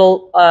in a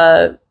little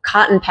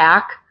cotton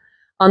pack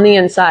on the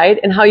inside.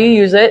 And how you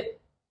use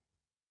it,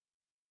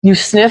 you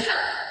sniff,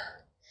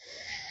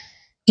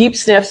 deep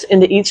sniffs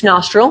into each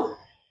nostril.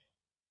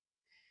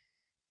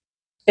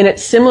 And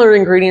it's similar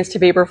ingredients to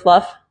Vapor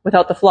Fluff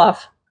without the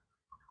fluff.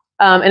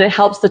 And it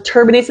helps the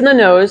turbinates in the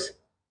nose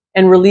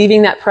and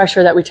relieving that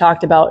pressure that we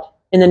talked about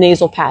in the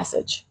nasal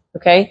passage.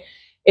 Okay.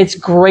 It's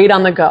great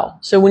on the go.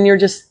 So when you're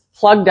just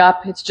plugged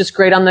up, it's just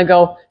great on the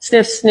go.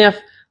 Sniff, sniff.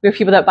 We have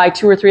people that buy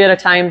 2 or 3 at a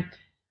time.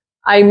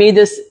 I made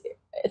this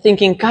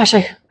thinking, gosh,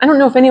 I don't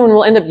know if anyone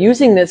will end up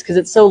using this because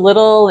it's so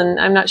little and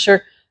I'm not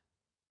sure.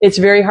 It's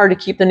very hard to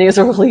keep the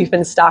nasal relief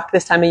in stock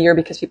this time of year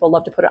because people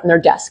love to put it on their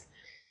desk,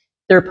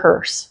 their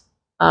purse,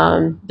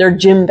 their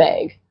gym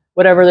bag,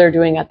 whatever they're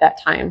doing at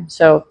that time.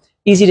 So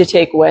easy to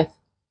take with.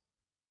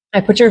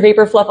 I put your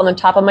Vapor Fluff on the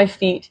top of my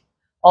feet,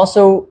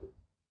 also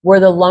where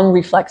the lung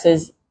reflex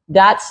is.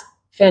 That's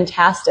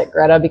fantastic,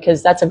 Greta,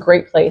 because that's a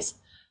great place.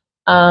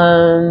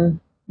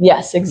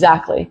 Yes,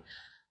 exactly.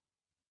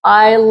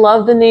 I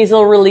love the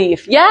nasal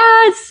relief. Yeah,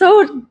 it's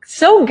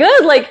so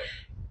good. Like,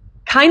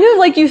 kind of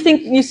like you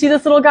think you see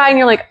this little guy and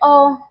you're like,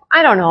 oh,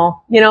 I don't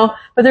know, you know,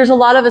 but there's a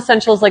lot of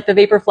essentials like the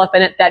vapor fluff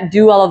in it that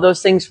do all of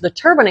those things for the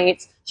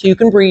turbinates so you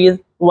can breathe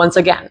once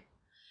again.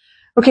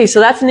 Okay, so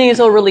that's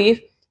nasal relief.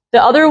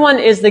 The other one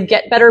is the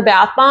Get Better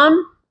Bath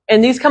Bomb.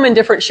 And these come in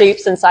different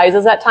shapes and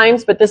sizes at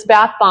times, but this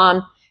bath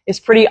bomb is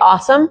pretty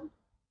awesome.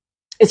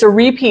 It's a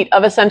repeat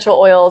of essential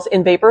oils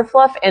in vapor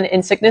fluff and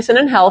in sickness and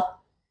in health,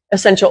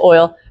 essential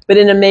oil, but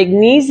in a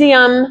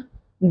magnesium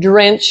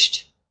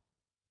drenched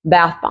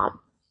bath bomb.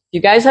 If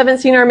you guys haven't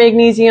seen our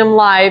magnesium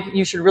live,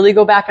 you should really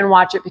go back and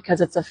watch it because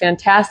it's a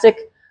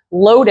fantastic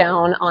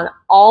lowdown on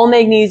all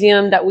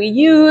magnesium that we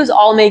use,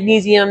 all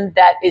magnesium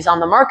that is on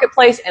the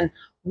marketplace, and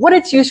what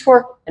it's used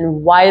for and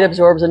why it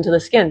absorbs into the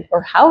skin,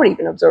 or how it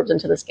even absorbs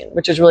into the skin,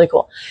 which is really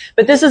cool.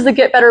 But this is the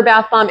Get Better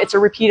Bath Bomb. It's a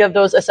repeat of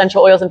those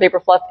essential oils and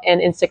vapor fluff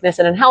and in sickness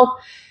and in health.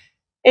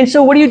 And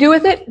so what do you do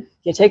with it?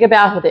 You take a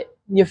bath with it.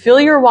 You fill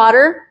your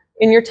water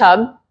in your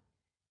tub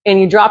and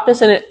you drop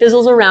this and it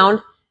fizzles around,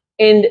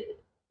 and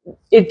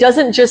it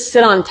doesn't just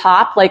sit on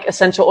top like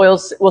essential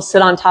oils will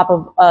sit on top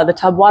of the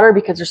tub water,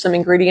 because there's some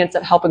ingredients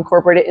that help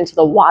incorporate it into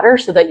the water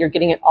so that you're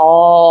getting it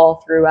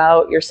all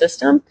throughout your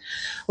system.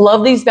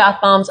 Love these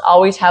bath bombs.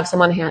 Always have some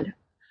on hand.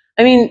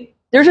 I mean,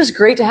 they're just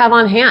great to have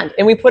on hand.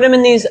 And we put them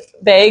in these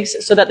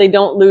bags so that they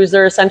don't lose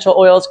their essential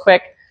oils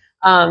quick.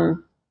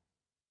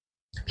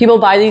 People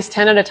buy these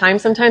 10 at a time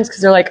sometimes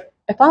because they're like,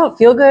 if I don't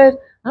feel good,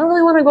 I don't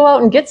really want to go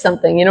out and get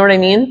something. You know what I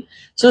mean?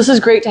 So this is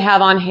great to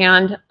have on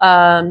hand.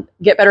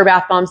 Get Better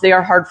Bath Bombs. They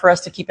are hard for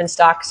us to keep in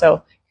stock.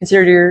 So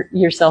consider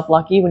yourself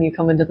lucky when you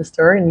come into the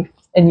store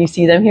and you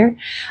see them here,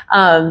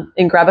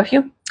 and grab a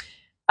few.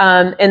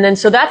 And then,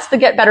 so that's the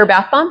Get Better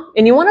Bath Bomb.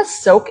 And you want to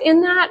soak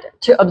in that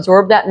to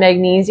absorb that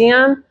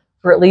magnesium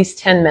for at least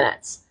 10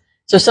 minutes.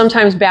 So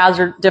sometimes baths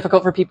are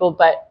difficult for people,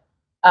 but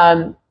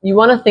you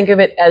want to think of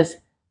it as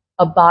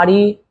a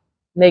body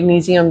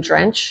magnesium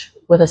drench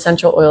with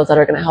essential oils that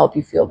are going to help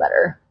you feel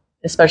better,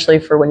 especially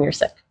for when you're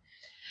sick.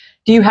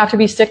 Do you have to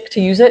be sick to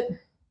use it?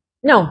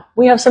 No.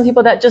 We have some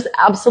people that just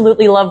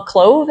absolutely love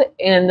clove,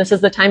 and this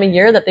is the time of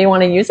year that they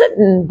want to use it,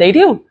 and they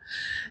do.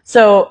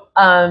 So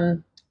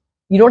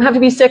you don't have to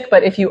be sick,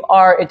 but if you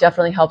are, it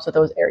definitely helps with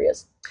those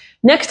areas.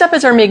 Next up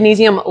is our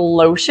magnesium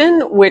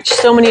lotion, which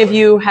so many of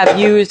you have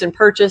used and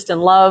purchased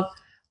and love.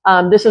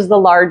 This is the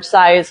large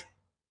size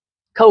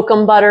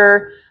kokum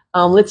butter.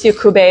 Litsia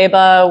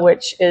cubeba,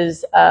 which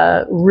is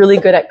really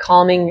good at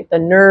calming the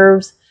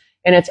nerves.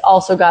 And it's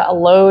also got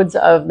loads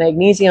of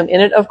magnesium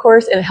in it, of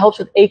course, and it helps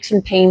with aches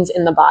and pains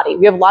in the body.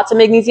 We have lots of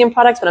magnesium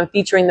products, but I'm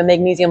featuring the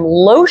magnesium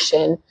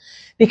lotion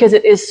because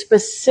it is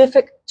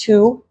specific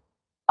to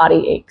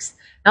body aches.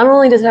 Not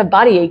only does it have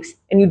body aches,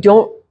 and you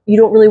don't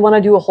really want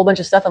to do a whole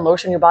bunch of stuff and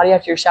lotion your body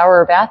after your shower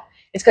or bath,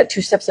 it's got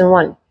 2 steps in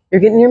one.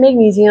 You're getting your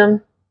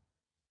magnesium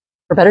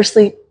for better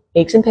sleep,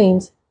 aches and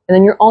pains, and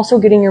then you're also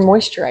getting your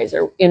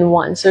moisturizer in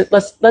one. So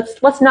let's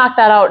knock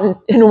that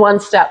out in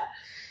one step,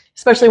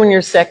 especially when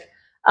you're sick.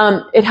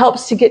 It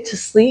helps to get to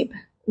sleep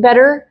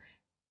better.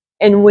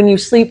 And when you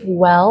sleep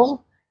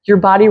well, your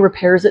body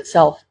repairs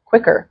itself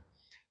quicker.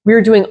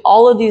 We're doing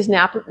all of these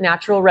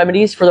natural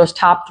remedies for those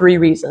top 3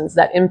 reasons: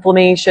 that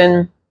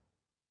inflammation,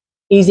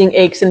 easing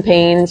aches and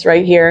pains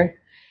right here,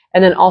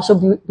 and then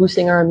also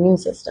boosting our immune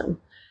system.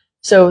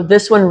 So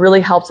this one really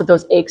helps with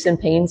those aches and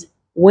pains.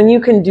 When you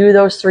can do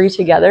those 3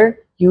 together,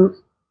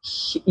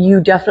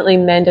 you definitely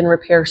mend and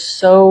repair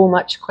so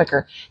much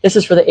quicker. This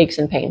is for the aches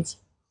and pains.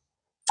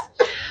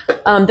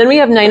 Then we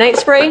have night-night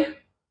spray,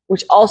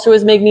 which also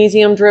is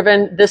magnesium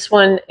driven. This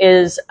one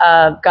is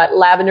got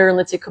lavender and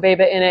Litsia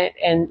cubeba in it,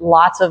 and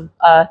lots of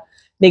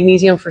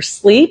magnesium for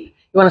sleep.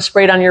 You want to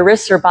spray it on your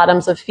wrists or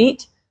bottoms of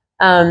feet.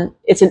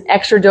 It's an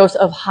extra dose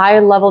of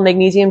high-level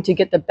magnesium to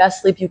get the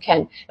best sleep you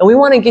can. And we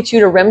want to get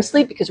you to REM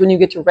sleep, because when you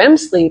get to REM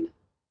sleep,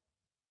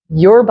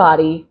 your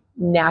body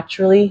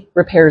naturally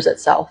repairs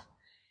itself.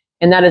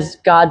 And that is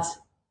God's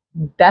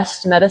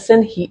best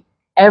medicine he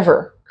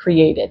ever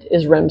created,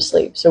 is REM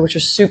sleep. So, which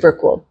is super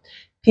cool.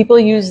 People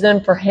use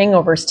them for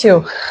hangovers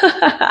too.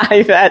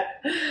 I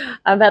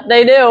bet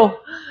they do.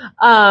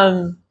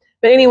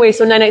 But anyway,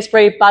 so night-night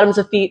spray, bottoms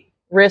of feet,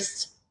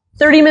 wrists,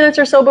 30 minutes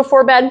or so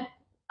before bed.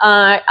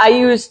 I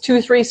use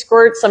 2-3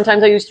 squirts.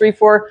 Sometimes I use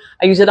 3-4.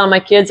 I use it on my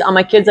kids. On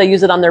my kids, I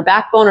use it on their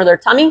backbone or their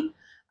tummy.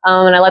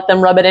 And I let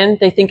them rub it in.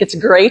 They think it's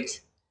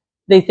great.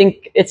 They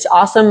think it's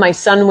awesome. My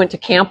son went to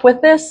camp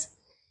with this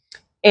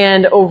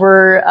and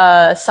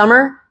over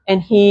summer,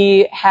 and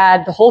he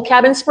had the whole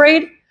cabin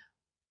sprayed,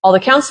 all the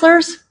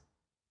counselors,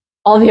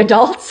 all the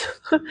adults.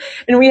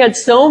 And we had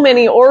so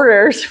many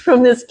orders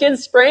from this kid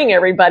spraying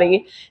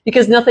everybody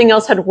because nothing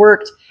else had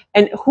worked.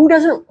 And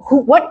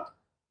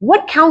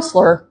what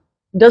counselor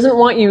doesn't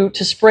want you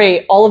to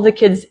spray all of the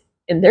kids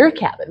in their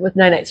cabin with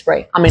night-night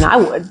spray? I mean, I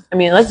would. I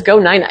mean, let's go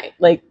night-night,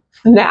 like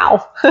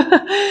now.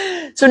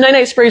 So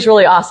night-night spray is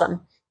really awesome.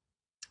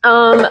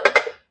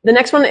 The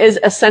next one is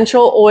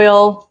essential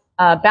oil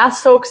bath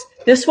soaks.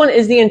 This one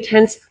is the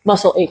intense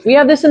muscle ache. We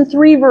have this in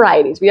 3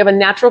 varieties. We have a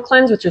natural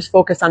cleanse, which is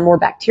focused on more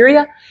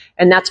bacteria,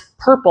 and that's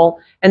purple.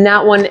 And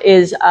that one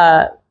is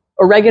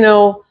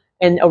oregano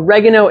And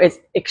oregano is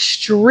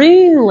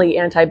extremely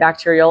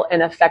antibacterial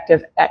and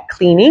effective at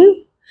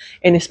cleaning,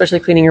 and especially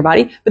cleaning your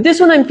body. But this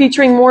one I'm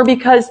featuring more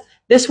because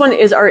this one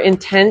is our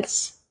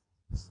intense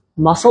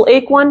muscle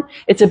ache one.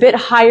 It's a bit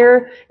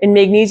higher in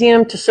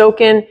magnesium to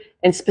soak in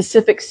and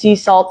specific sea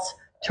salts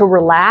to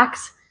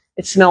relax.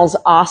 It smells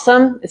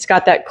awesome. It's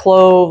got that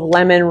clove,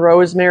 lemon,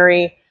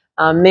 rosemary,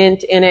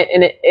 mint in it.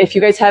 And if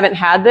you guys haven't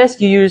had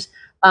this, you use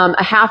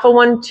a half of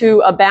one to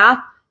a bath,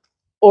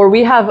 or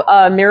we have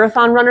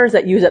marathon runners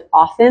that use it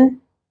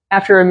often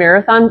after a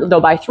marathon.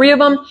 They'll buy 3 of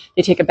them.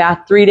 They take a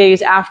bath 3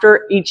 days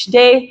after each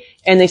day.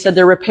 And they said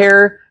their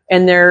repair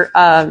and their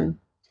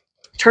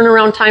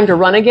turnaround time to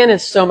run again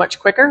is so much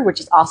quicker, which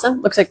is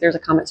awesome. Looks like there's a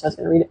comment, so I was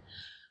going to read it.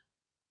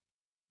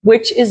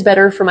 Which is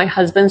better for my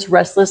husband's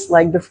restless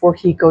leg before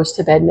he goes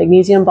to bed?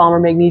 Magnesium balm or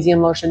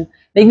magnesium lotion?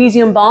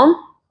 Magnesium balm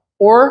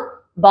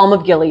or balm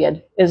of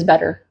Gilead is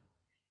better.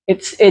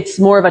 It's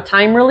more of a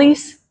time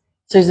release,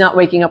 so he's not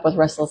waking up with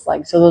restless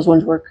legs. So those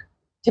ones work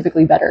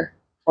typically better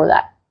for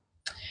that.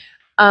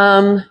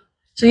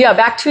 So yeah,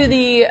 back to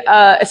the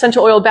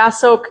essential oil bath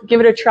soak.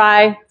 Give it a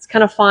try. It's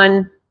kind of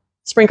fun.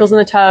 Sprinkles in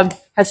the tub,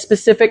 has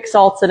specific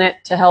salts in it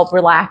to help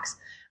relax.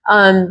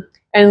 And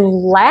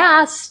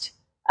last,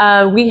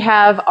 we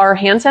have our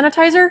hand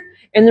sanitizer.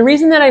 And the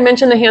reason that I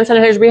mentioned the hand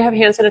sanitizer, we have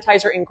hand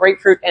sanitizer in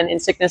grapefruit and in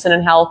sickness and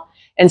in health,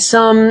 and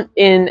some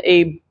in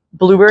a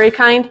blueberry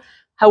kind.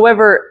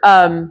 However,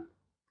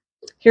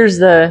 here's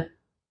the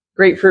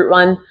grapefruit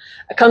one.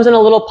 It comes in a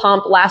little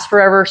pump, lasts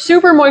forever,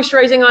 super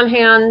moisturizing on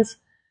hands.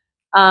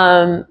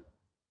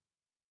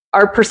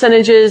 Our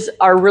percentages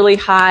are really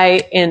high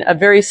in a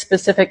very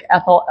specific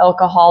ethyl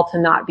alcohol to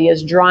not be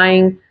as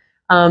drying,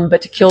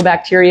 but to kill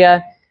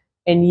bacteria.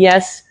 And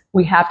yes,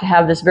 we have to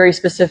have this very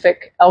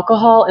specific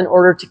alcohol in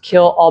order to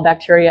kill all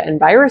bacteria and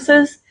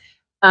viruses.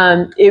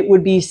 It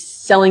would be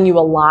selling you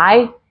a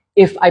lie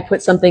if I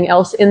put something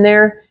else in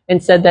there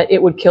and said that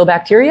it would kill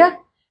bacteria.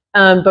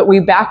 But we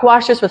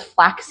backwash this with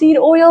flaxseed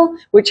oil,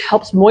 which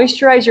helps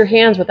moisturize your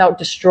hands without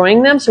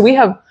destroying them. So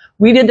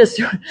we did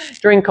this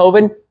during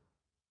COVID.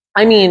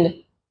 I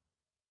mean,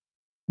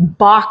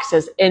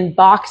 boxes and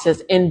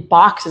boxes and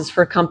boxes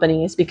for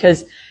companies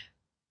because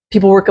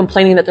people were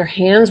complaining that their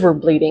hands were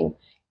bleeding.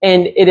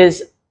 And it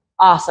is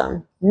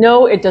awesome.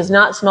 No, it does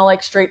not smell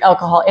like straight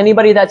alcohol.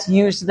 Anybody that's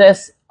used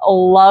this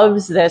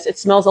loves this. It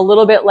smells a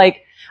little bit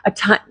like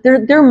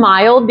they're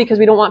mild because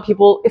we don't want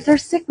people, if they're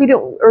sick,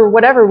 or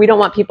whatever, we don't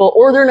want people,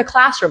 or they're in a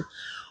classroom,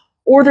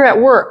 or they're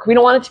at work. We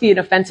don't want it to be an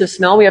offensive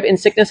smell. We have in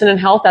sickness and in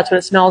health. That's what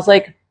it smells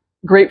like.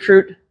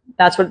 Grapefruit.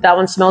 That's what that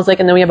one smells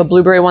like. And then we have a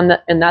blueberry one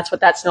and that's what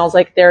that smells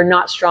like. They're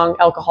not strong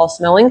alcohol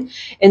smelling.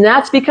 And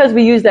that's because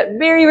we use that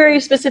very, very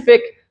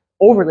specific,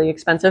 overly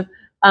expensive,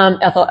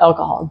 ethyl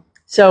alcohol.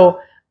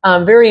 So,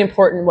 very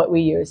important what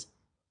we use.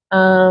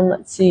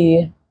 Let's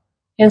see.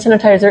 Hand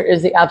sanitizer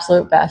is the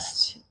absolute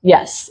best.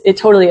 Yes, it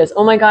totally is.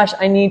 Oh my gosh,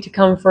 I need to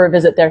come for a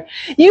visit there.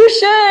 You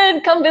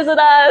should come visit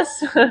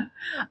us.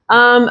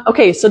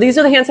 Okay, so these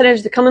are the hand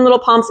sanitizers that come in little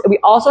pumps. We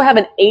also have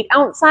an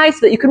 8-ounce size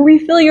so that you can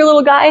refill your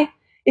little guy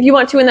if you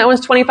want to, and that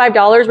one's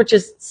 $25, which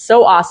is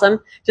so awesome.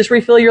 Just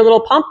refill your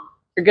little pump,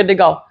 you're good to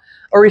go.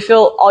 Or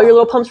refill all your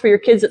little pumps for your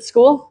kids at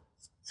school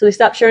so they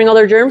stop sharing all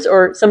their germs,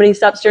 or somebody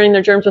stops sharing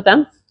their germs with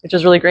them, which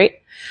is really great.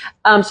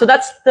 So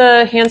that's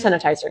the hand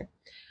sanitizer.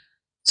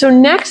 So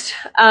next,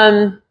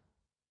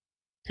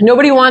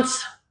 nobody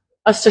wants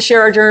us to share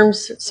our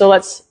germs, so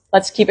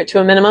let's keep it to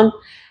a minimum.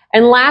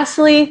 And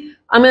lastly,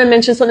 I'm going to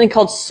mention something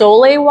called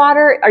Soleil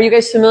water. Are you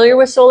guys familiar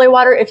with Soleil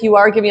water? If you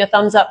are, give me a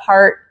thumbs up,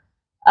 heart.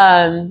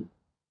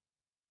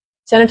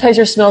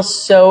 Sanitizer smells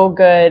so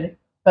good,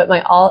 but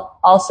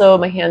also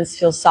my hands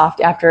feel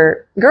soft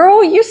after.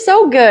 Girl, you're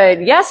so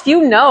good. Yes,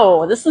 you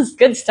know, this is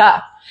good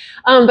stuff.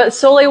 But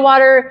Soleil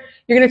water,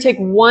 you're going to take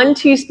 1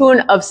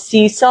 teaspoon of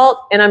sea salt,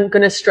 and I'm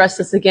going to stress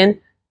this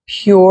again,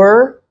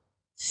 pure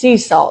sea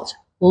salt.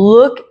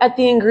 Look at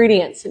the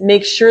ingredients.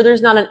 Make sure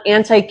there's not an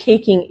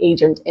anti-caking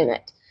agent in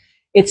it.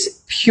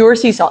 It's pure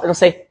sea salt. It'll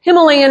say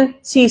Himalayan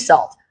sea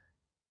salt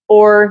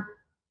or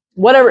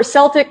whatever,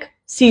 Celtic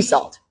sea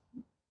salt.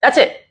 That's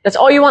it. That's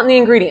all you want in the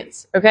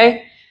ingredients,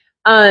 okay?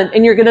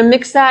 And you're going to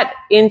mix that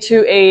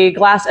into a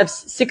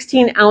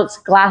 16-ounce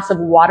glass of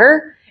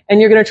water, and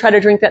you're going to try to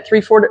drink that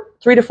 3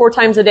 to 4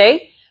 times a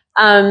day.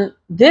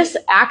 This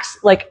acts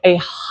like a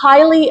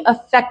highly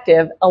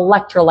effective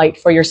electrolyte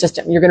for your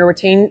system. You're going to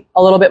retain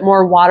a little bit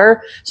more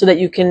water so that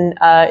you can,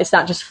 it's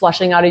not just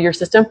flushing out of your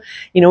system.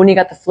 You know, when you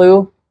got the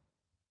flu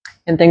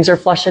and things are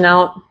flushing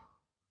out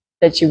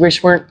that you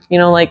wish weren't, you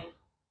know, like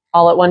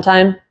all at one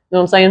time, you know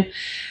what I'm saying?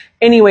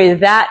 Anyway,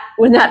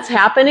 when that's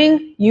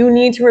happening, you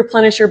need to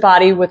replenish your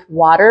body with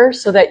water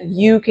so that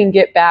you can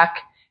get back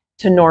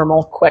to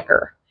normal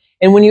quicker.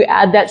 And when you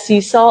add that sea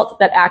salt,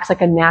 that acts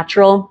like a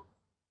natural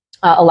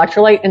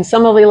electrolyte. And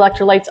some of the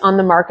electrolytes on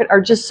the market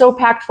are just so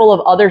packed full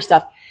of other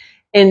stuff.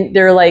 And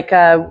they're like,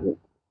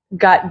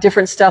 got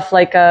different stuff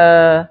like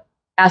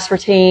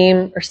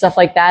aspartame or stuff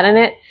like that in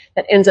it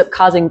that ends up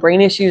causing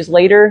brain issues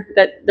later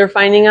that they're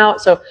finding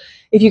out. So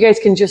if you guys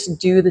can just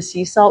do the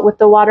sea salt with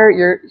the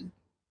water,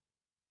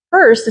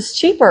 first is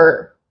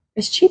cheaper.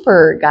 It's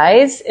cheaper,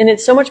 guys, and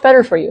it's so much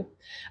better for you.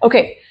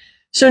 Okay,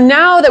 so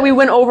now that we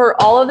went over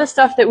all of the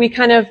stuff that we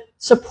kind of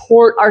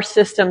support our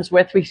systems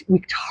with,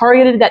 we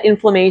targeted that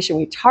inflammation,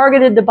 we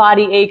targeted the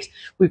body aches,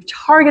 we've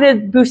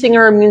targeted boosting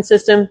our immune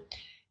system,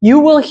 you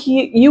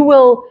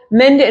will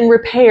mend and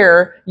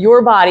repair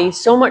your body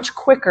so much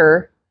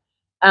quicker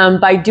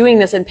by doing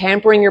this and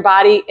pampering your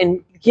body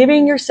and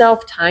giving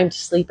yourself time to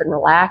sleep and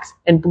relax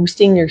and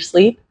boosting your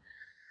sleep,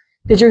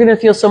 that you're going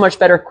to feel so much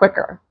better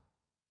quicker.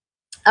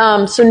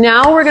 So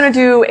now we're going to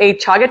do a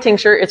chaga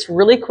tincture. It's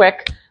really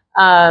quick.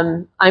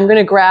 I'm going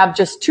to grab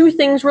just 2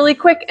 things really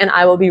quick and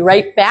I will be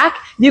right back.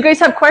 If you guys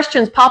have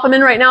questions, pop them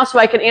in right now so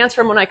I can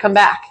answer them when I come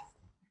back.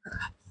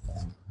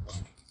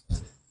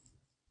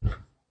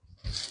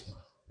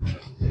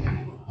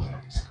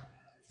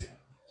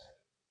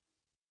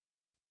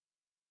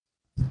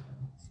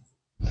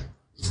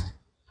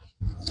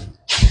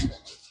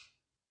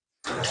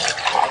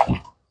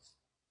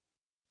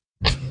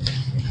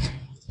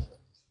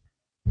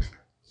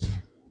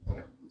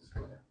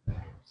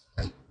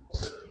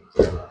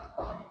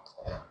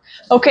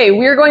 Okay,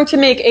 we're going to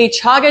make a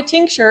chaga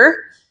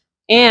tincture,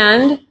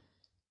 and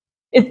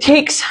it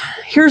takes,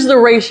 here's the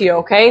ratio,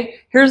 okay?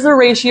 Here's the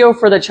ratio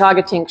for the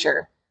chaga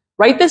tincture.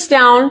 Write this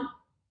down,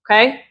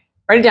 okay?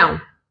 Write it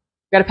down.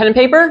 Got a pen and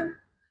paper?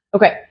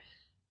 Okay.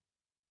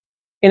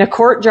 In a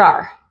quart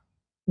jar,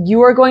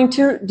 you are going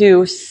to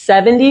do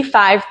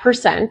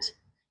 75%.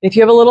 If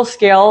you have a little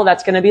scale,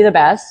 that's going to be the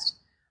best.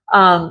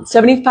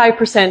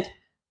 75%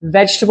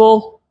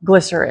 vegetable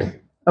glycerin,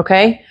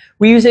 okay?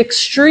 We use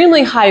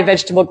extremely high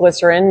vegetable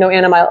glycerin, no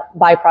animal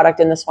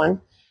byproduct in this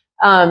one.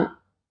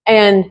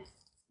 And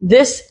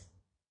this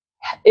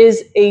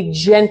is a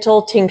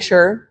gentle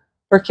tincture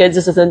for kids.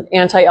 This is an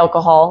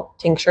anti-alcohol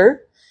tincture.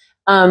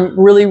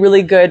 Really,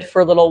 really good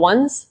for little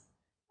ones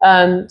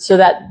so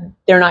that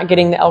they're not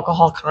getting the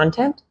alcohol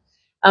content.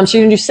 So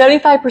you're going to do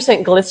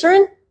 75%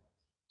 glycerin,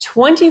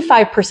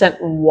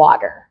 25%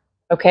 water.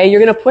 Okay,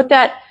 you're going to put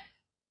that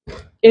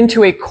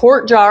into a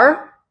quart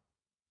jar.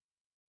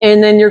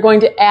 And then you're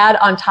going to add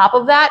on top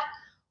of that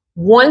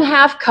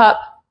 1/2 cup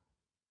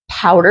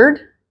powdered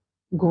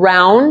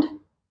ground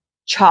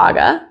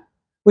chaga,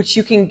 which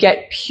you can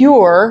get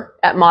pure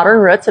at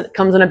ModernRoots. It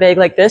comes in a bag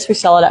like this. We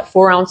sell it at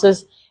 4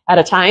 ounces at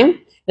a time.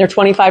 They're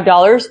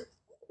 $25,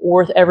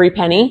 worth every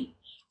penny.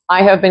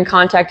 I have been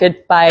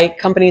contacted by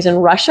companies in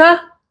Russia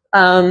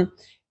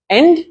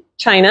and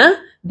China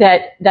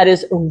that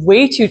is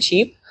way too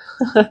cheap.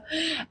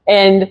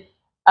 And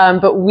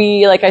but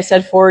we, like I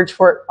said, forage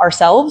for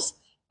ourselves.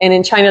 And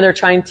in China, they're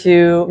trying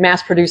to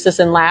mass produce this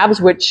in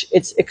labs, which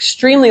it's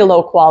extremely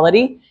low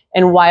quality,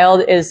 and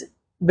Wild is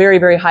very,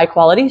 very high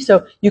quality.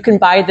 So you can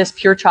buy this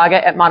pure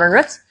chaga at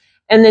ModernRoots.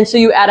 And then so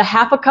you add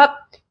 1/2 cup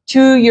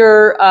to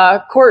your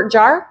quart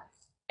jar,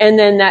 and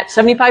then that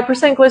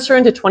 75%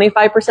 glycerin to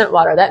 25%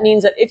 water. That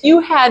means that if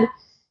you had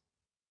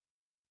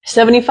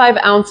 75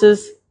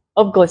 ounces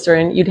of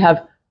glycerin, you'd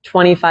have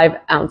 25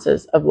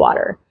 ounces of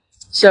water.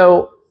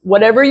 So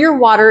whatever your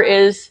water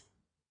is,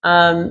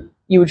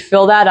 you would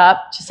fill that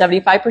up to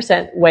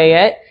 75%, weigh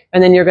it,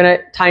 and then you're going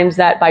to times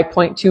that by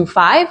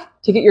 0.25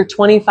 to get your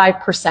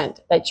 25%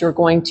 that you're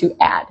going to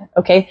add,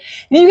 okay?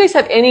 And if you guys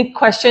have any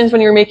questions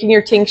when you're making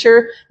your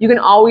tincture, you can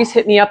always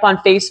hit me up on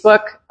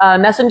Facebook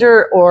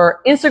Messenger or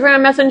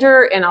Instagram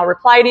Messenger, and I'll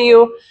reply to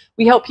you.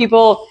 We help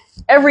people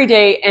every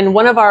day, and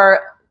one of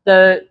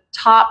the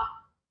top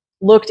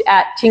looked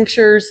at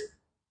tinctures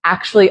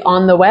actually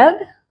on the web,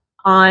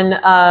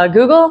 on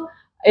Google,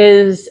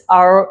 is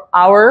our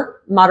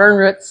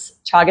ModernRoots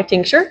chaga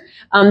tincture.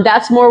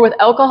 That's more with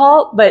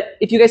alcohol, but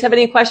if you guys have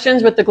any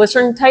questions with the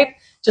glycerin type,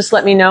 just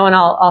let me know and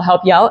I'll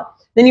help you out.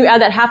 Then you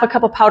add that 1/2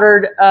 cup of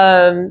powdered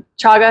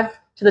chaga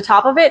to the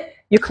top of it.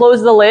 You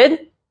close the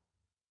lid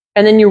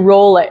and then you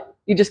roll it.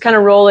 You just kind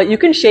of roll it. You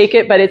can shake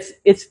it, but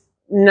it's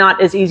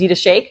not as easy to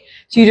shake.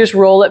 So you just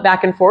roll it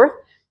back and forth.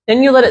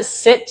 Then you let it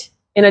sit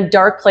in a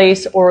dark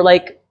place, or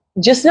like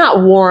just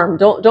not warm.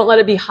 Don't let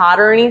it be hot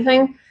or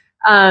anything.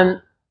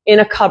 In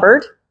a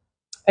cupboard,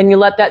 and you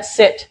let that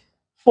sit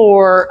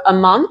for a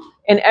month.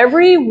 And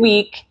every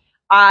week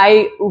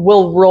I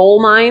will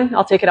roll mine.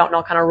 I'll take it out and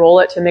I'll kind of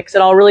roll it to mix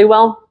it all really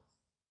well.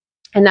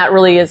 And that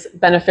really is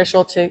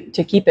beneficial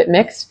to keep it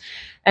mixed.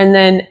 And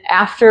then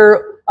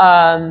after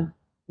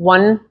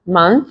 1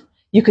 month,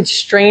 you could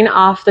strain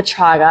off the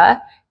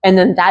chaga, and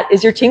then that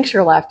is your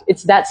tincture left.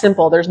 It's that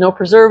simple. There's no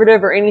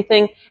preservative or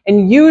anything.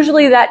 And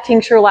usually that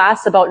tincture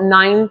lasts about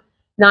 9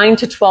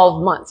 to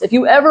 12 months. If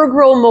you ever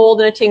grow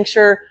mold in a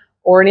tincture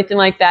or anything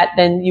like that,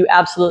 then you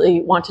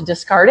absolutely want to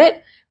discard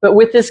it. But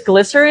with this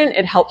glycerin,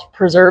 it helps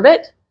preserve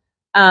it.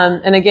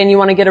 And again, you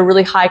want to get a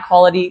really high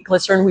quality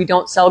glycerin. We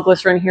don't sell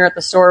glycerin here at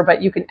the store,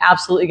 but you can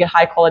absolutely get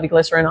high quality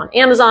glycerin on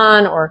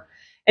Amazon or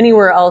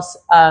anywhere else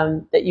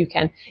that you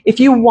can. If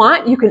you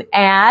want, you can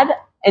add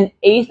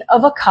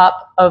 1/8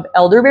 cup of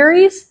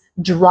elderberries,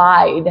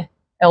 dried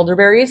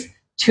elderberries,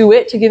 to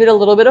it to give it a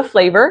little bit of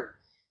flavor.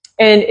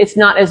 And it's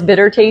not as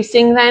bitter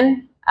tasting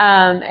then,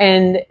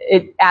 and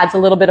it adds a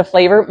little bit of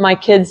flavor. My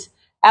kids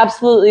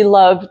absolutely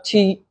love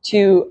to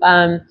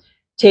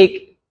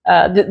take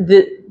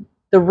the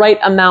right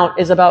amount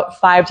is about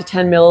 5 to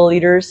 10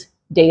 milliliters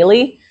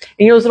daily.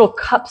 And those little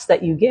cups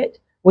that you get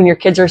when your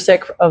kids are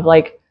sick of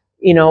like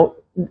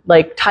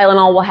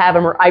Tylenol will have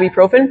them, or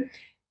ibuprofen.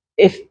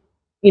 If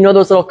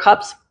those little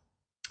cups,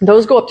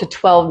 those go up to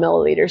 12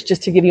 milliliters,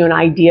 just to give you an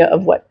idea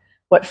of what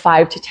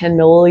 5 to 10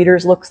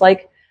 milliliters looks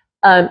like.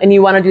 And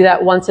you want to do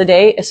that once a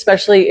day,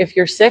 especially if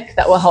you're sick.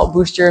 That will help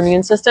boost your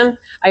immune system.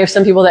 I have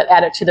some people that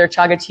add it to their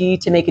Chaga tea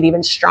to make it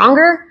even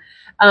stronger.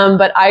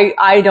 But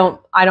I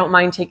don't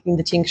mind taking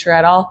the tincture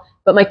at all.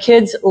 But my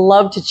kids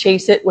love to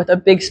chase it with a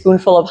big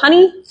spoonful of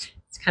honey.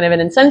 It's kind of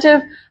an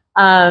incentive.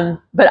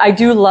 But I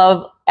do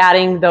love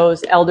adding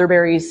those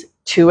elderberries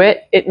to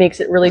it. It makes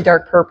it really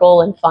dark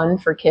purple and fun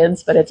for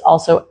kids, but it's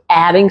also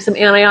adding some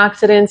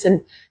antioxidants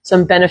and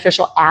some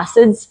beneficial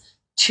acids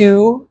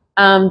to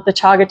the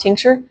Chaga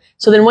tincture.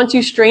 So then once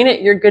you strain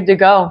it, you're good to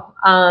go.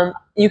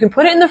 You can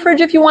put it in the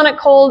fridge if you want it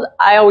cold.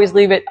 I always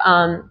leave it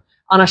on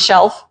a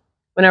shelf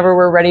whenever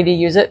we're ready to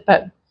use it,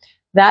 but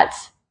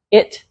that's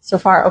it so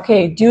far.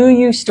 Okay, do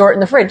you store it in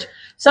the fridge?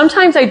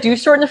 Sometimes I do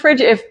store it in the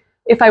fridge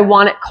if I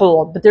want it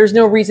cold, but there's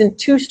no reason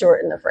to store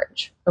it in the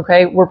fridge.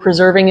 Okay, we're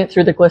preserving it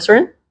through the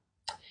glycerin.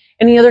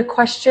 Any other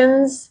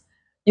questions?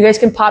 You guys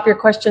can pop your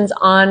questions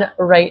on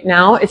right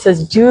now. It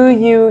says, do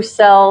you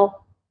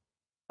sell,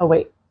 oh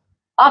wait,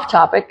 off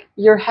topic,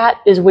 your hat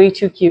is way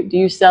too cute. Do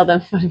you sell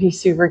them? Would be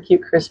super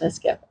cute Christmas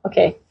gift.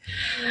 Okay.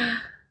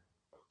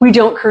 We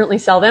don't currently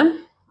sell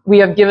them. We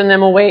have given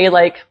them away,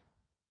 like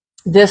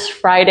this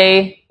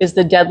Friday is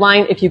the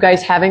deadline. If you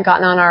guys haven't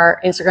gotten on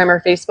our Instagram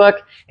or Facebook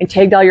and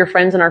tagged all your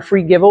friends in our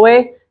free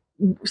giveaway,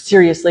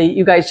 seriously,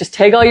 you guys just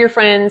tag all your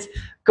friends,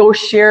 go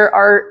share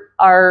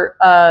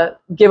our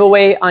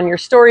giveaway on your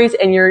stories,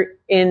 and you're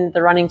in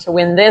the running to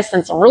win this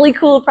and some really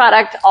cool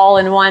product all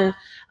in one.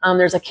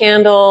 There's a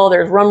candle,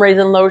 there's rum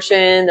raisin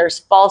lotion, there's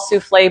fall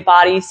souffle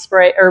body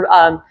spray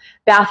or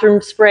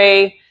bathroom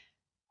spray.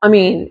 I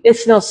mean, it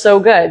smells so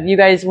good. You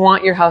guys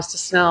want your house to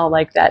smell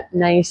like that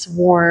nice,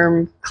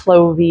 warm,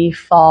 clovey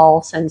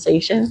fall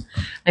sensation.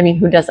 I mean,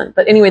 who doesn't?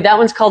 But anyway, that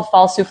one's called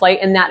fall souffle,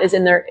 and that is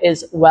in there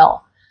as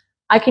well.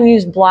 I can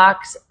use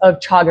blocks of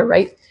Chaga,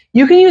 right?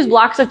 You can use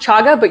blocks of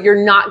Chaga, but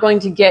you're not going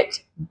to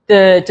get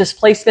the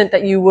displacement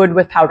that you would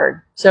with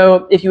powdered.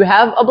 So if you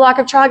have a block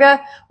of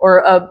Chaga or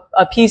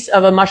a piece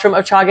of a mushroom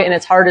of Chaga and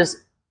it's hard as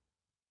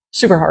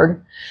super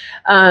hard,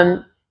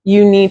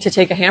 you need to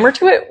take a hammer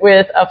to it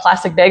with a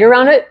plastic bag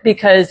around it,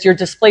 because your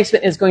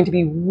displacement is going to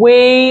be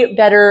way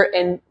better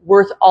and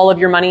worth all of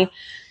your money.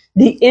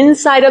 The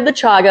inside of the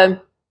Chaga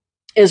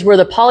is where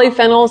the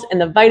polyphenols and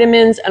the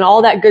vitamins and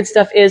all that good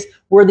stuff is,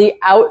 where the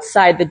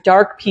outside, the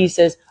dark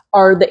pieces,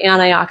 are the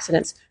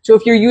antioxidants. So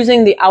if you're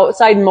using the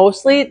outside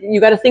mostly, you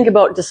got to think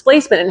about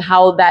displacement and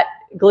how that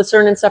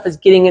glycerin and stuff is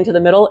getting into the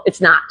middle. It's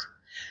not.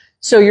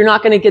 So you're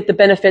not going to get the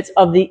benefits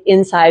of the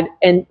inside.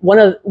 And one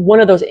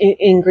of those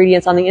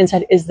ingredients on the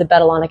inside is the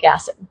betulonic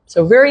acid.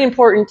 So very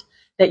important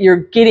that you're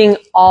getting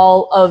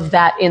all of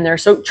that in there.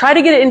 So try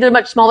to get it into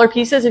much smaller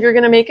pieces if you're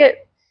going to make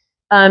it.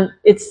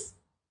 It's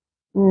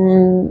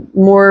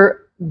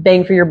more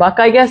bang for your buck,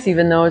 I guess,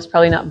 even though it's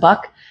probably not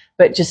buck.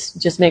 But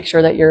just make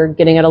sure that you're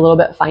getting it a little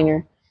bit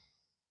finer.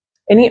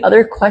 Any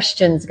other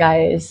questions,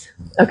 guys?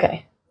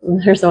 Okay,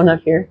 there's one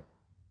up here.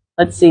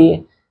 Let's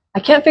see. I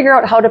can't figure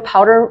out how to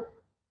powder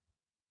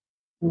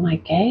my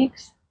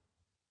gags.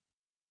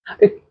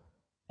 I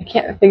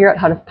can't figure out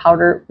how to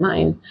powder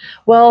mine.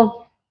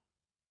 Well,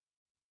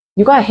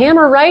 you got a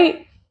hammer,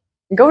 right?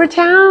 Go to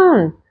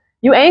town.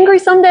 You angry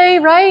someday,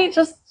 right?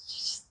 Just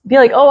be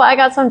like, oh, I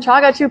got some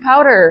Chaga 2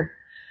 powder.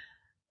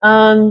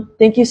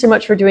 Thank you so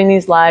much for doing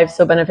these lives.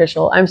 So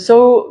beneficial. I'm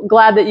so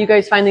glad that you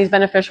guys find these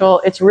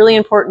beneficial. It's really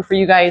important for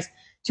you guys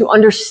to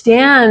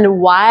understand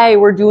why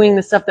we're doing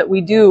the stuff that we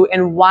do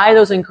and why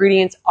those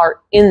ingredients are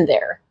in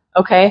there.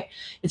 Okay.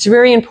 It's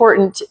very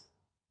important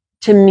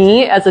to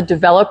me as a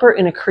developer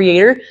and a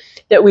creator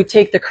that we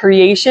take the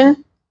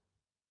creation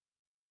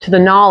to the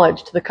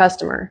knowledge to the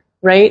customer,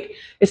 right?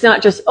 It's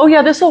not just, oh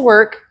yeah, this will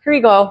work. Here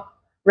you go.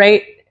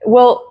 Right.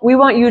 Well, we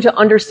want you to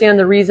understand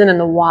the reason and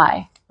the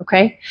why.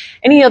 Okay.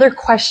 Any other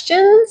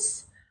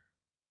questions?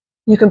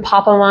 You can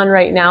pop them on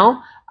right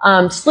now.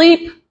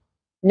 Sleep,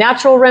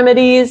 natural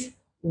remedies,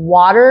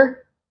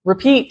 water,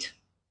 repeat.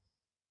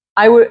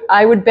 I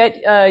would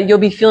bet you'll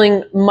be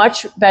feeling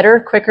much better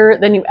quicker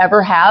than you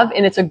ever have.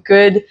 And it's a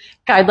good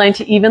guideline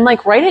to even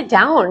like write it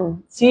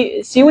down.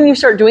 See when you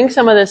start doing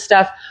some of this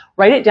stuff,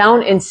 write it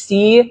down and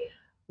see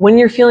when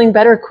you're feeling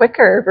better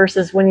quicker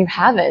versus when you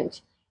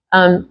haven't.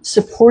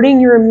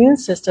 Supporting your immune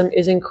system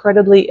is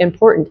incredibly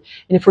important.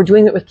 And if we're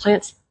doing it with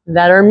plants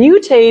that are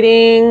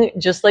mutating,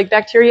 just like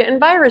bacteria and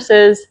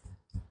viruses,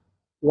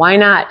 why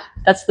not?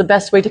 That's the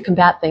best way to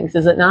combat things,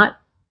 is it not?